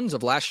the Suns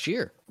of last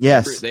year.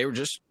 Yes. They were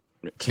just,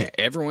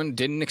 everyone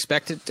didn't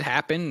expect it to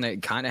happen. They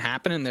kind of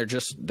happened, and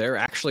they're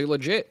actually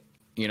legit,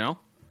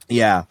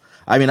 Yeah.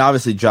 I mean,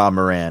 obviously, Ja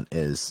Morant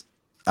is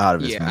out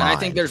of his mind. And I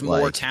think there's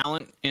more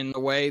talent in the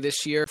way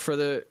this year for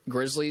the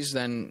Grizzlies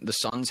than the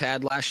Suns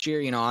had last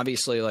year.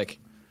 Obviously, like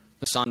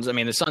the Suns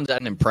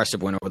had an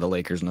impressive win over the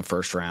Lakers in the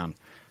first round.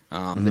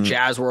 The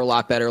Jazz were a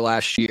lot better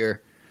last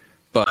year,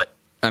 but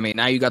I mean,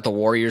 now you got the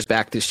Warriors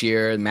back this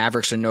year. The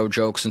Mavericks are no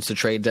joke since the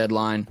trade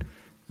deadline.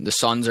 The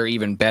Suns are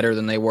even better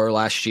than they were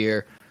last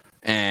year.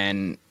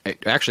 And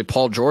actually,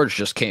 Paul George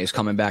is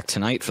coming back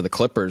tonight for the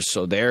Clippers,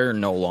 so they're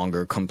no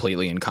longer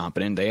completely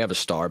incompetent. They have a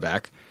star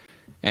back.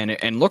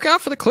 And look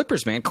out for the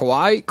Clippers, man.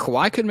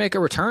 Kawhi could make a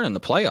return in the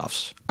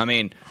playoffs. I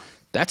mean,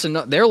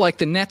 they're like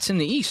the Nets in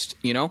the East,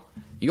 You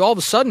all of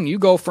a sudden, you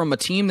go from a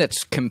team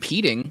that's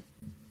competing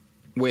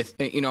with,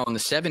 in the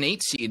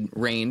 7-8 seed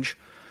range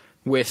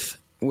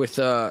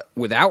without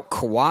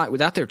Kawhi,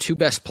 without their 2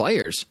 best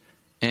players,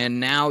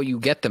 and now you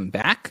get them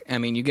back. I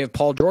mean, you give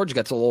Paul George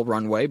gets a little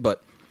runway,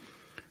 but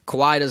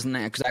Kawhi doesn't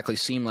exactly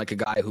seem like a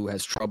guy who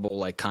has trouble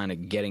like kind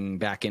of getting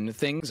back into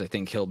things. I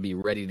think he'll be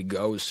ready to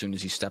go as soon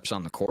as he steps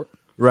on the court.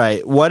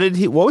 Right. What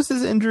was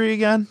his injury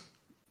again?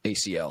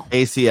 ACL.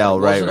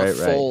 Right.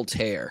 Full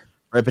tear.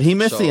 Right, but he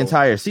missed the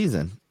entire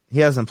season. He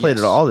hasn't played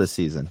at all this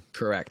season.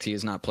 Correct. He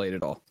has not played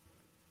at all.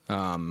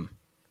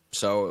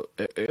 So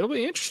it'll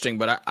be interesting,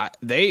 but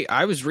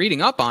I was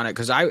reading up on it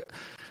because I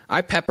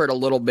peppered a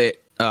little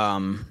bit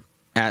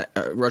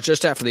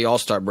just after the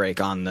All-Star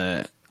break on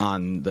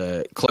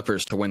the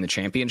Clippers to win the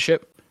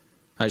championship.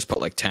 I just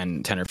put like 10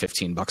 or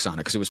 $15 on it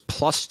because it was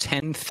plus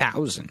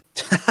 10,000.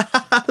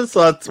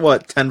 So that's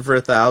what, 10 for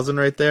 1,000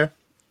 right there?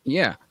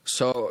 Yeah.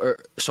 So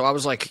I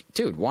was like,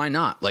 dude, why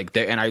not?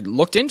 And I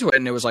looked into it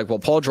and it was like, well,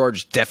 Paul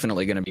George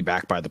definitely going to be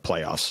back by the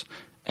playoffs.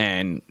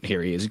 And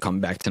here he is. He's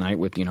coming back tonight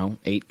with,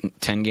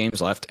 8-10 games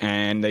left.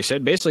 And they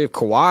said basically if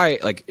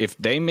Kawhi, if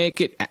they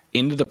make it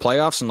into the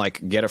playoffs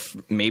and get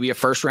maybe a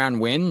first round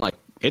win,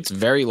 it's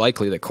very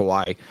likely that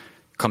Kawhi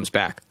comes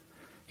back.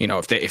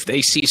 If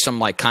they see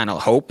some kind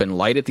of hope and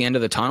light at the end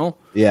of the tunnel,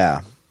 yeah,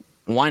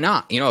 why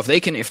not? If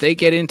they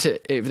get into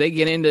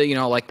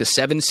the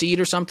 7 seed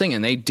or something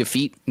and they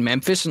defeat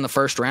Memphis in the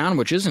first round,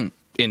 which isn't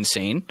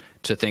insane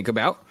to think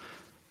about,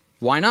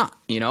 why not?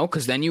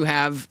 Because then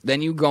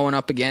you going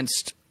up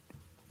against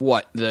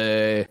what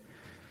the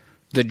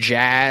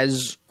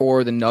Jazz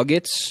or the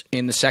Nuggets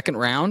in the second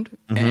round,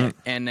 and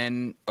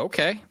then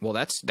okay, well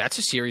that's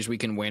a series we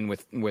can win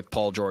with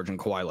Paul George and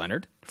Kawhi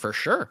Leonard for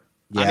sure.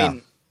 Yeah. I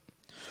mean.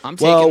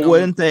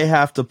 Wouldn't they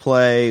have to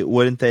play?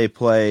 Wouldn't they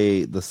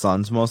play the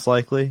Suns most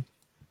likely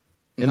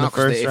in the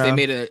first round?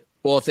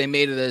 If they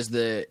made it as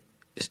the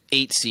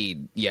 8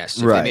 seed, yes.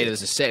 If they made it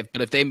as a 7,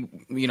 but if they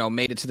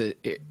made it to the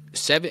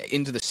 7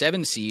 into the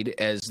 7 seed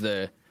as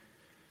the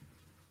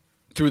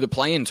through the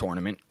play-in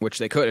tournament, which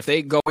they could. If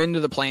they go into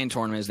the play-in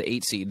tournament as the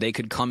 8 seed, they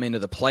could come into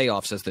the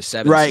playoffs as the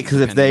 7 seed. Right,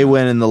 because if they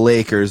win and the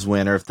Lakers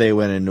win, or if they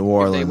win and New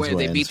Orleans wins,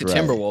 they beat the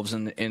Timberwolves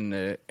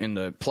in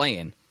the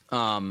play-in.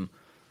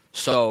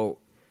 So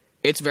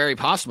it's very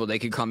possible they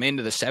could come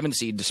into the 7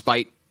 seed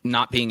despite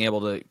not being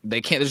able to.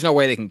 They can't. There's no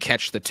way they can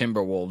catch the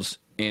Timberwolves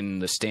in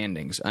the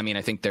standings. I mean,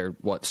 I think they're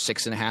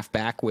 6.5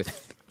 back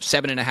with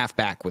 7.5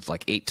 back with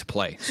like 8 to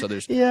play. So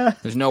there's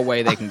no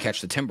way they can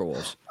catch the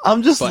Timberwolves.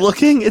 I'm just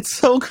looking. It's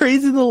so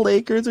crazy. The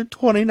Lakers are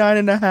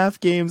 29.5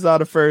 games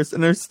out of first,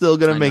 and they're still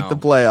going to make the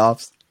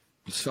playoffs.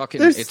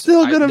 They're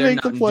still going to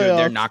make the playoffs. Dude,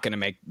 they're not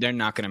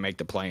going to make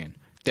the play-in.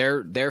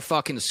 Their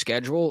fucking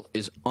schedule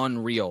is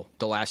unreal.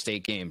 The last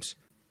 8 games.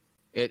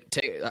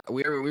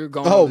 We were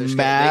going. Oh,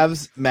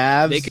 Mavs.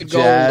 They could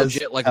Jazz, go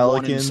legit like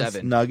Pelicans,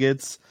 1-7.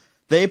 Nuggets.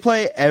 They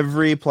play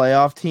every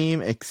playoff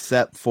team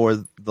except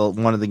for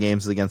one of the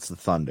games against the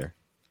Thunder.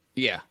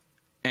 Yeah.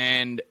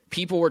 And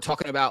people were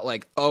talking about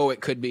like, oh,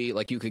 it could be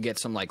like you could get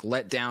some like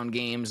letdown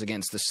games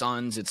against the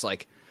Suns. It's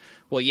like,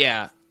 well,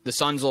 yeah, the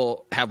Suns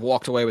will have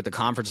walked away with the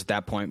conference at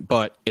that point,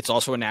 but it's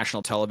also a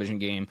national television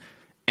game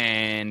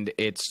and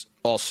it's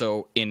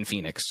also in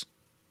Phoenix.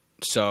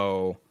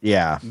 So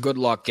yeah, good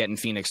luck getting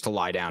Phoenix to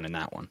lie down in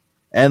that one.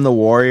 And the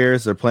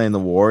Warriors, they're playing the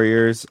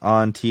Warriors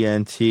on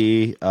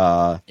TNT.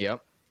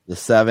 Yep. The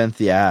 7th,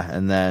 yeah,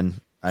 and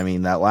then I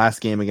mean that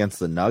last game against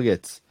the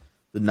Nuggets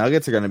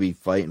are going to be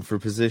fighting for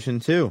position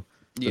too.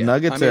 The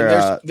Nuggets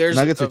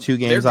Nuggets are 2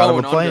 games out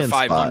of a play-in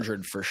spot.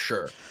 500 for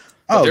sure.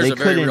 But there's a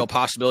very real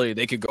possibility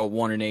they could go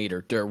 1-8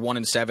 or they're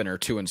 1-7 or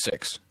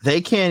 2-6.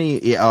 They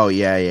can't. Oh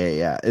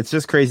yeah. It's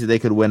just crazy. They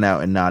could win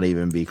out and not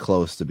even be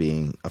close to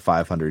being a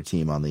 500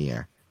 team on the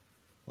year.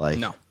 Like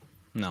no,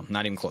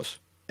 not even close.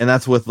 And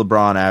that's with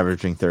LeBron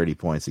averaging 30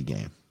 points a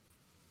game.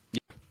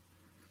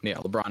 Yeah,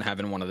 LeBron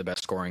having one of the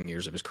best scoring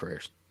years of his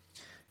career.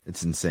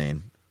 It's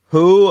insane.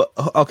 Give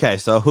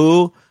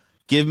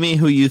me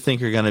who you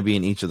think are going to be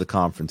in each of the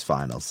conference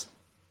finals.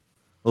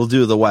 We'll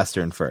do the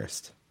Western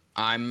first.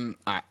 I've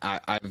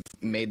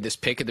made this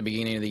pick at the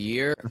beginning of the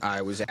year.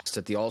 I was asked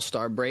at the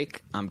All-Star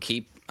break. I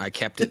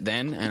kept it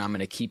then, and I'm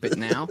going to keep it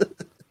now.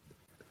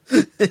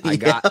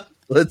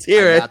 Let's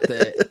hear it.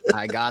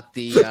 I got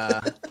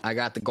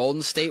the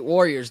Golden State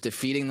Warriors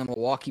defeating the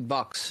Milwaukee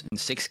Bucks in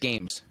 6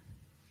 games.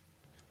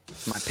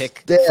 My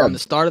pick from the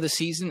start of the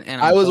season,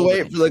 and I was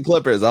waiting for the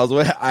Clippers.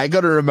 I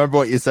couldn't remember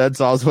what you said,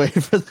 so I was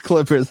waiting for the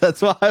Clippers. That's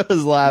why I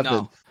was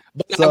laughing.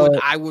 No,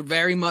 but I would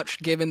very much,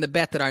 given the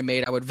bet that I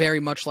made, I would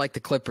very much like the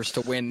Clippers to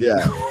win the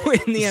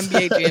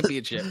NBA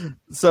championship.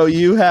 So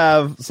you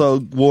have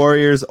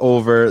Warriors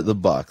over the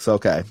Bucks.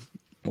 Okay,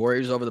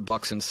 Warriors over the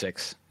Bucks in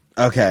 6.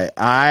 Okay,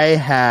 I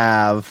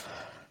have.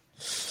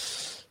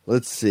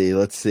 Let's see.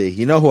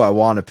 You know who I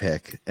want to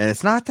pick, and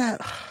it's not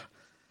that.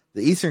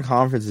 The Eastern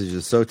Conference is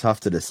just so tough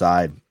to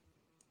decide.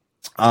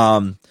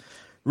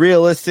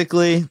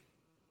 Realistically,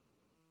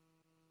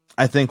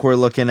 I think we're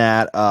looking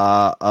at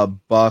a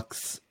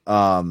Bucks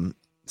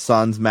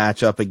Suns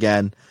matchup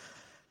again.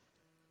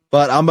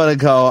 But I'm gonna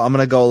go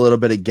a little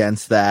bit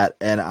against that,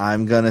 and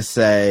I'm gonna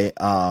say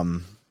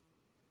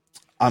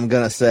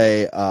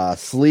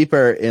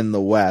sleeper in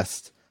the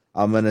West.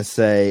 I'm going to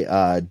say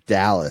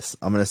Dallas.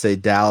 I'm going to say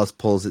Dallas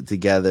pulls it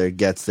together,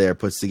 gets there,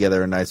 puts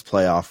together a nice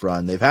playoff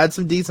run. They've had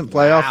some decent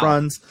playoff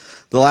runs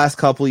the last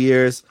couple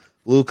years.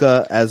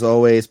 Luka, as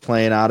always,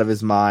 playing out of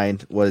his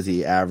mind. What is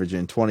he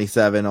averaging?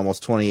 27,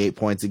 almost 28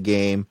 points a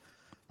game.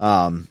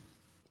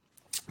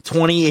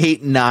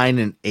 28, 9,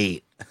 and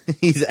 8.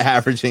 He's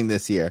averaging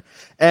this year.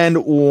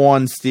 And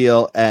 1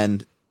 steal,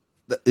 and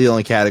the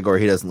only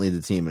category he doesn't lead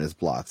the team in his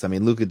blocks. I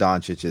mean, Luka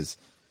Doncic is...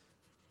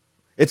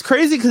 It's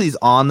crazy because he's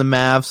on the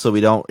Mavs, so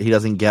he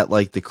doesn't get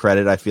like the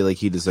credit I feel like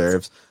he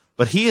deserves.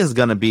 But he is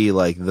going to be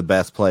like the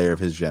best player of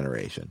his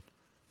generation.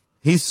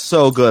 He's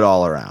so good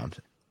all around.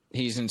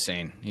 He's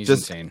insane. He's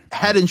just insane.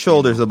 Head and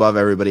shoulders above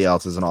everybody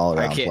else as an all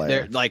around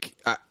player. I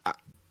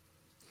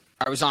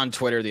was on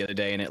Twitter the other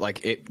day, and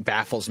it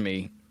baffles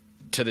me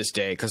to this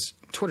day because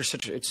Twitter's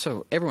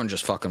everyone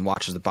just fucking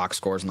watches the box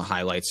scores and the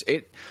highlights.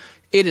 It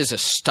is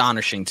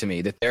astonishing to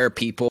me that there are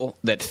people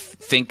that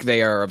think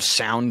they are of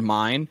sound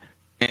mind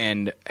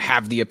and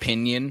have the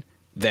opinion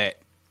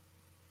that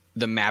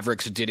the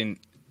Mavericks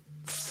didn't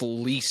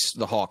fleece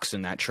the Hawks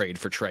in that trade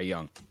for Trae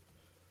Young.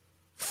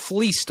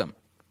 Fleeced them.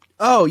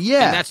 Oh,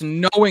 yeah. And that's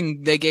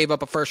knowing they gave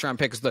up a first-round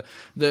pick because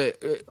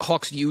the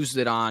Hawks used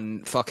it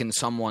on fucking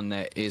someone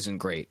that isn't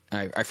great.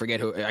 I forget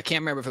who. I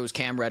can't remember if it was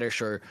Cam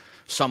Reddish or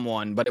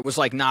someone, but it was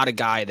like not a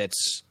guy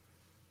that's,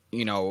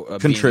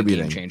 contributing, being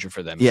a game changer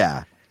for them.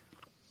 Yeah.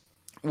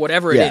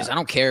 Whatever it is. I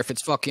don't care if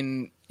it's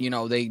fucking,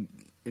 they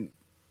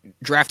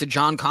drafted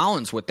John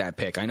Collins with that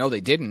pick. I know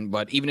they didn't,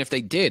 but even if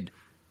they did,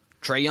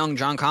 Trae Young,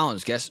 John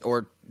Collins,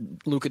 or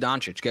Luka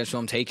Doncic, guess who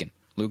I'm taking?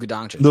 Luka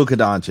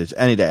Doncic,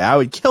 any day. I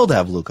would kill to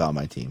have Luka on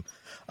my team.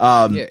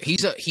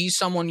 He's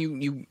someone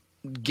you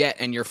get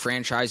and your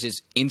franchise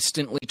is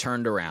instantly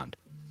turned around.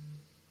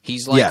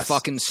 He's like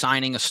fucking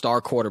signing a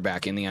star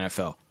quarterback in the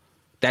NFL.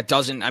 That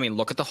doesn't. I mean,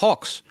 look at the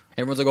Hawks.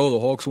 Everyone's like, "Oh, the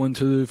Hawks went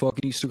to the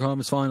fucking Eastern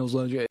Conference Finals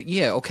last year."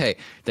 Yeah, okay.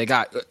 They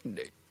got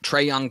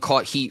Trae Young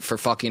caught heat for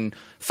fucking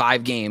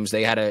 5 games.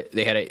 They had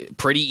a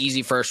pretty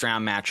easy first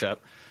round matchup,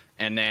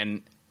 and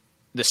then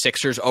the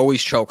Sixers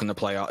always choke in the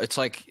playoff. It's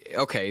like,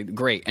 okay,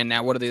 great. And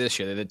now what are they this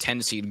year? They're the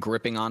 10 seed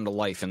gripping on to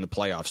life in the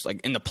playoffs,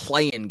 like in the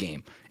play-in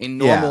game. In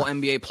normal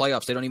NBA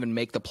playoffs, they don't even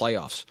make the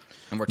playoffs.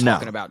 And we're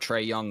talking about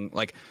Trae Young.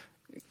 Like,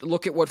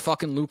 look at what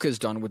fucking Luka's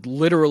done with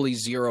literally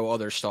 0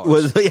 other stars.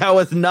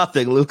 With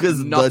nothing. Luka's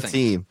the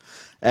team.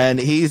 And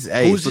who's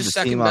his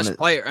second best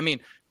player? I mean,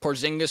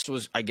 Porzingis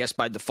was, I guess,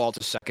 by default,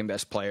 the second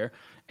best player.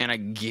 And I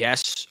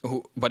guess,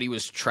 but he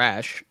was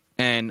trash.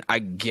 And I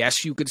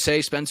guess you could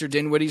say Spencer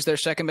Dinwiddie's their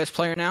second best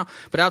player now.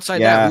 But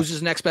outside that, who's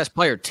his next best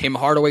player? Tim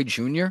Hardaway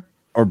Jr.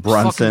 or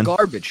Brunson? Fucking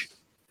garbage.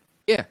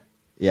 Yeah.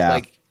 Yeah.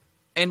 Like,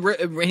 and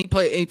he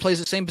plays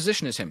the same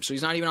position as him, so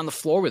he's not even on the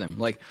floor with him.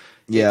 Like,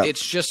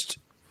 it's just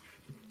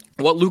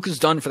what Luka's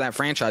done for that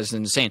franchise is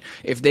insane.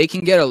 If they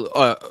can get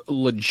a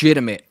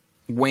legitimate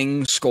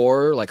wing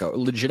scorer, like a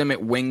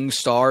legitimate wing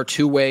star,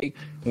 2-way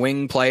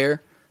wing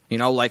player,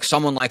 like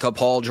someone like a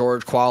Paul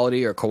George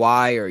quality or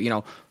Kawhi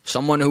or,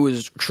 someone who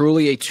is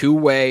truly a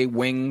 2-way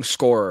wing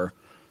scorer,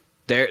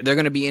 they're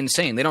going to be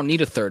insane. They don't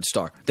need a third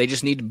star. They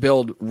just need to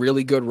build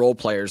really good role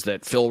players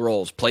that fill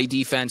roles, play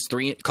defense,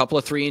 couple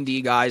of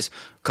 3-and-D guys,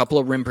 couple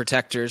of rim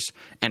protectors,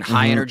 and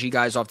high-energy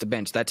guys off the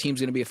bench. That team's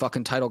going to be a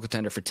fucking title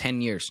contender for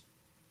 10 years.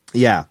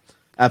 Yeah,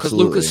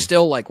 absolutely. Because Luka's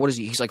still like, what is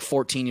he? He's like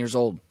 14 years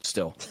old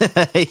still.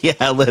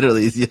 Yeah,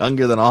 literally. He's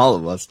younger than all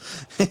of us.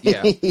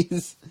 Yeah.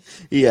 he's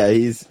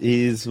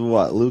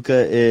what?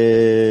 Luka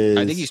is...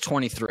 I think he's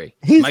 23.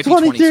 He's might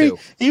 23. Be 22.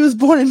 He was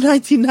born in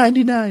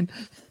 1999.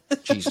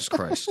 Jesus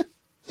Christ.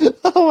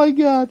 Oh, my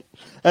God.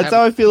 That's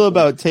how I feel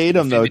about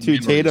Tatum, though, too.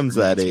 Tatum's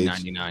that age.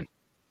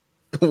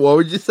 What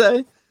would you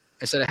say?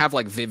 I said I have,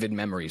 like, vivid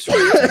memories.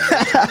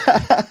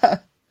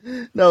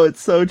 No,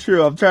 it's so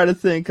true. I'm trying to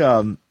think.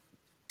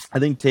 I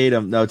think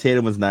Tatum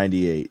was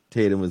 98.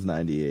 Tatum was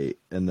 98.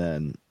 And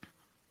then,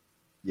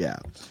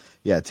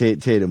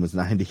 Tatum was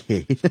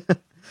 98.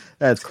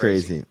 That's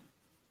crazy.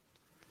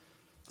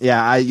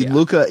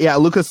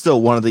 Luka's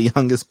still one of the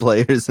youngest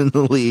players in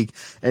the league,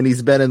 and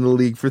he's been in the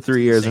league for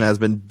 3 years and has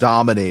been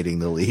dominating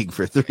the league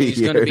for 3 years.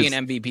 He's going to be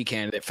an MVP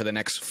candidate for the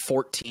next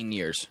 14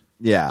 years.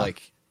 Yeah.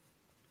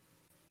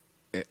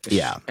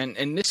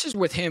 And this is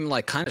with him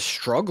like kind of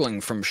struggling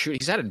from shooting.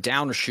 He's had a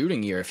down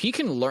shooting year. If he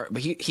can learn,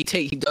 but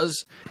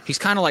he's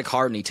kind of like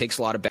Harden. He takes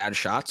a lot of bad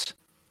shots.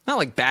 Not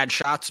like bad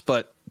shots,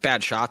 but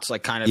bad shots,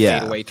 like kind of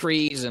fadeaway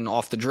threes and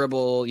off the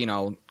dribble,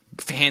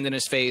 hand in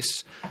his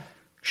face.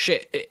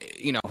 Shit,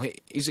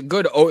 he's a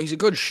good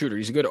shooter.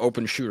 He's a good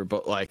open shooter.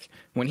 But like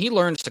when he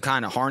learns to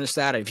kind of harness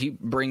that, if he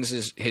brings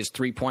his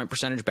 3-point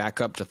percentage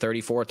back up to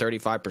 34,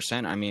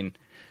 35%, I mean,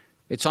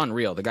 it's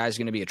unreal. The guy's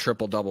going to be a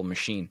triple-double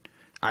machine.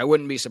 I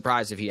wouldn't be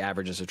surprised if he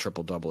averages a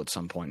triple-double at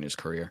some point in his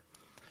career.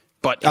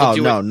 But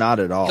not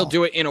at all. He'll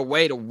do it in a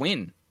way to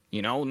win,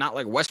 not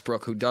like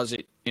Westbrook, who does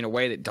it in a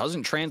way that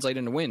doesn't translate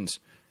into wins.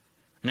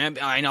 And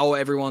I know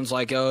everyone's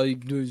like, oh, he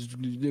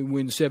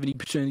wins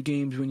 70% of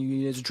games when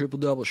he has a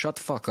triple-double. Shut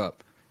the fuck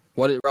up.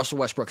 Russell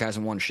Westbrook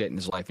hasn't won shit in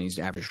his life, and he's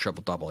averaged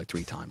triple-double like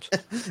 3 times.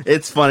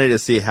 It's funny to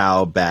see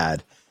how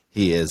bad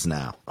he is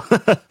now.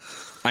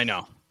 I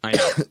know.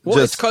 Well,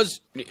 it's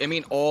because,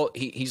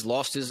 he's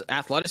lost his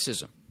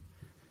athleticism.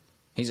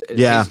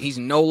 He's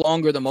no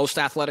longer the most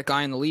athletic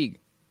guy in the league.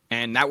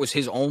 And that was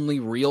his only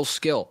real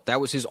skill. That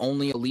was his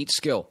only elite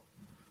skill.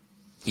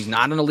 He's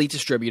not an elite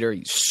distributor.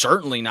 He's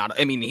certainly not.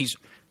 He's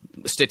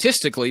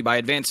statistically, by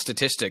advanced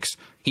statistics,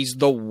 he's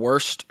the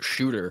worst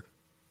shooter.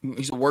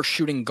 He's the worst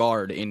shooting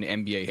guard in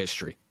NBA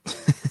history.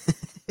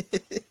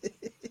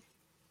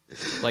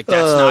 Like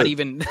that's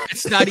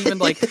not even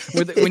like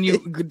when you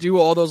do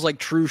all those like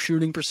true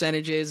shooting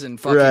percentages and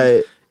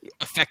fucking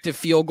effective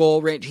field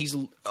goal range. He's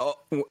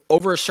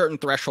over a certain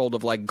threshold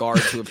of like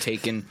guards who have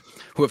taken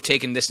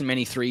this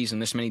many threes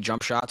and this many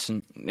jump shots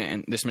and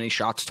this many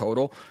shots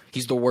total.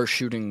 He's the worst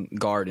shooting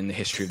guard in the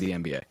history of the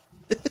NBA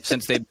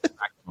since they've been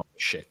back all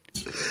this shit.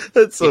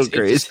 That's so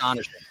crazy. It's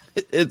astonishing.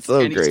 It's so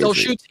crazy. He still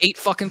shoots 8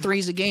 fucking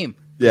threes a game.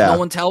 Yeah. No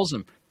one tells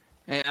him.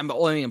 And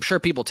I'm sure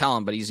people tell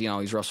him, but he's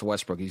Russell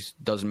Westbrook. He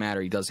doesn't matter.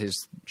 He does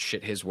his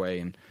shit his way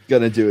and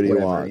gonna do what he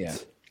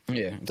wants.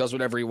 Yeah, he does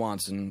whatever he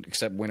wants and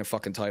except win a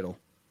fucking title.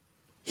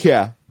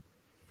 Yeah.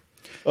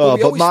 Well,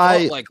 we always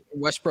thought like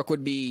Westbrook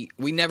would be.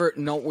 We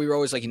were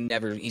always like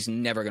he's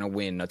never gonna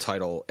win a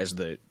title as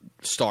the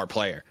star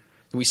player.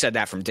 We said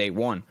that from day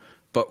one.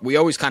 But we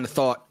always kind of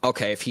thought,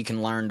 okay, if he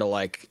can learn to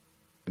like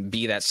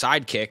be that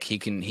sidekick, he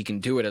can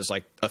do it as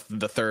like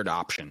the third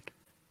option.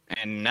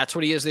 And that's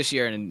what he is this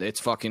year, and it's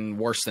fucking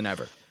worse than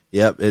ever.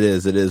 Yep, it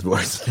is. It is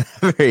worse than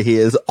ever. He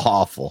is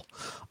awful.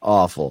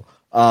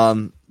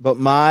 But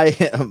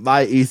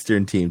my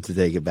Eastern team, to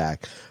take it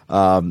back.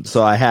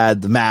 So I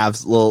had the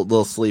Mavs,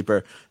 little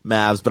sleeper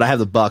Mavs, but I have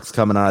the Bucks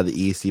coming out of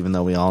the East, even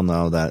though we all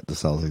know that the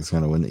Celtics are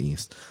going to win the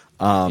East.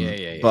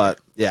 But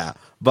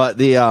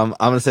the I'm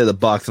going to say the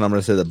Bucks, and I'm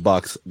going to say the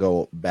Bucks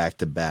go back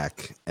to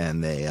back,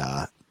 and they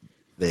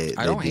they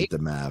beat the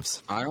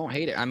Mavs. I don't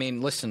hate it. I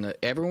mean, listen,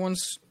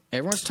 everyone's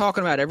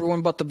talking about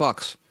everyone but the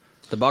Bucks.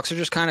 The Bucks are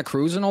just kind of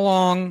cruising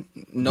along,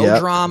 no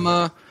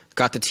drama.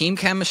 Got the team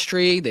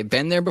chemistry. They've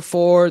been there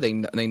before. They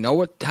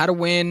know how to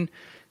win.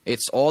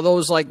 It's all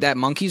those like that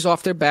monkeys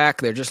off their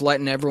back. They're just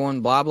letting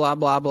everyone blah, blah,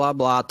 blah, blah,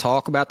 blah.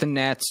 Talk about the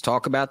Nets.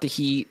 Talk about the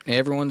Heat.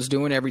 Everyone's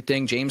doing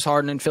everything. James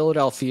Harden in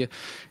Philadelphia.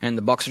 And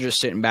the Bucks are just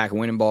sitting back and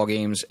winning ball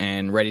games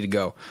and ready to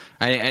go.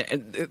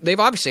 They've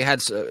obviously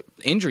had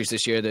injuries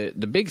this year.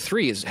 The big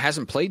three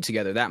hasn't played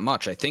together that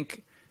much. I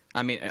think,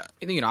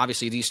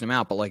 obviously a decent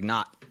amount, but like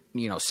not,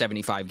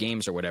 75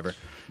 games or whatever.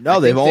 No,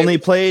 they've only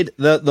played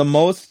the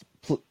most.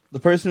 The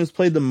person who's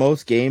played the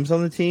most games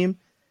on the team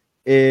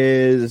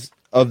is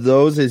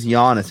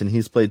Giannis, and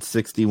he's played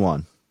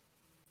 61.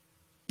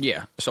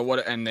 Yeah. So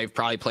what? And they've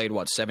probably played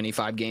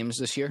 75 games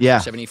this year. Yeah.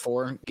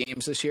 74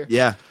 games this year.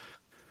 Yeah.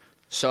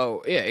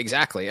 So yeah,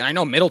 exactly. And I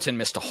know Middleton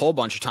missed a whole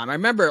bunch of time. I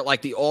remember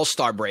like the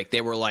All-Star break.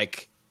 They were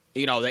like,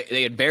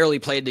 they had barely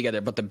played together,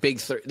 but the big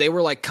they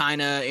were like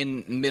kind of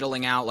in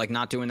middling out, like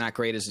not doing that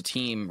great as a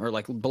team or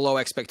like below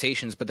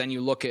expectations. But then you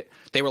look at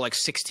they were like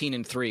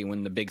 16-3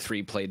 when the big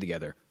three played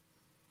together.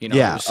 It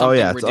was something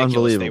ridiculous. It's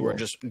unbelievable. They were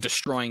just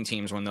destroying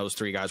teams when those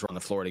three guys were on the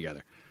floor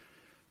together.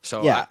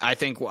 So yeah. I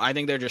think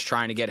they're just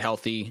trying to get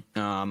healthy.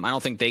 I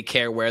don't think they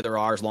care where they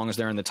are as long as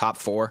they're in the top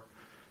four,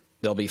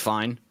 they'll be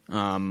fine.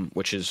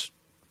 Which is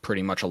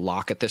pretty much a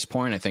lock at this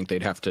point. I think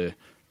they'd have to.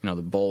 The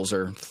Bulls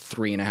are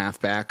 3.5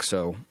 back,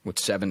 so with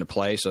 7 to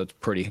play, so it's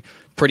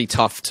pretty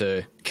tough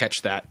to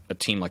catch a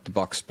team like the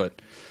Bucks.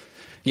 But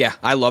yeah,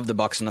 I love the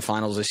Bucks in the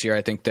finals this year.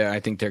 I think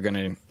they're going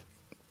to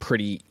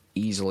pretty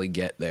easily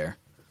get there.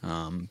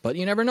 But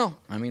you never know.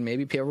 I mean,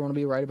 maybe everyone will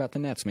be right about the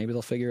Nets. Maybe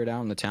they'll figure it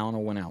out and the talent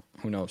will win out.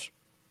 Who knows?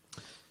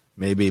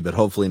 Maybe, but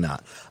hopefully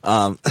not.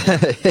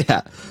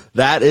 Yeah,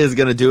 that is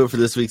going to do it for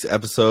this week's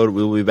episode.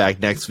 We will be back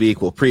next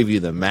week. We'll preview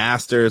the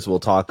Masters. We'll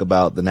talk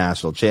about the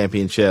national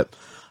championship.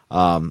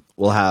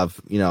 We'll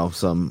have,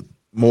 some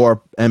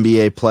more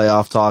NBA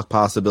playoff talk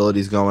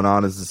possibilities going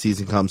on as the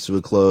season comes to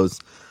a close.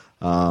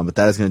 But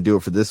that is going to do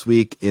it for this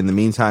week. In the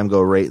meantime, go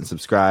rate and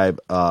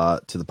subscribe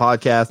to the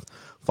podcast.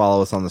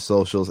 Follow us on the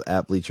socials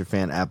at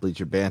BleacherFan, at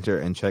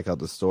BleacherBanter, and check out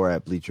the store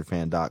at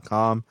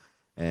BleacherFan.com.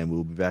 And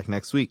we'll be back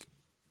next week.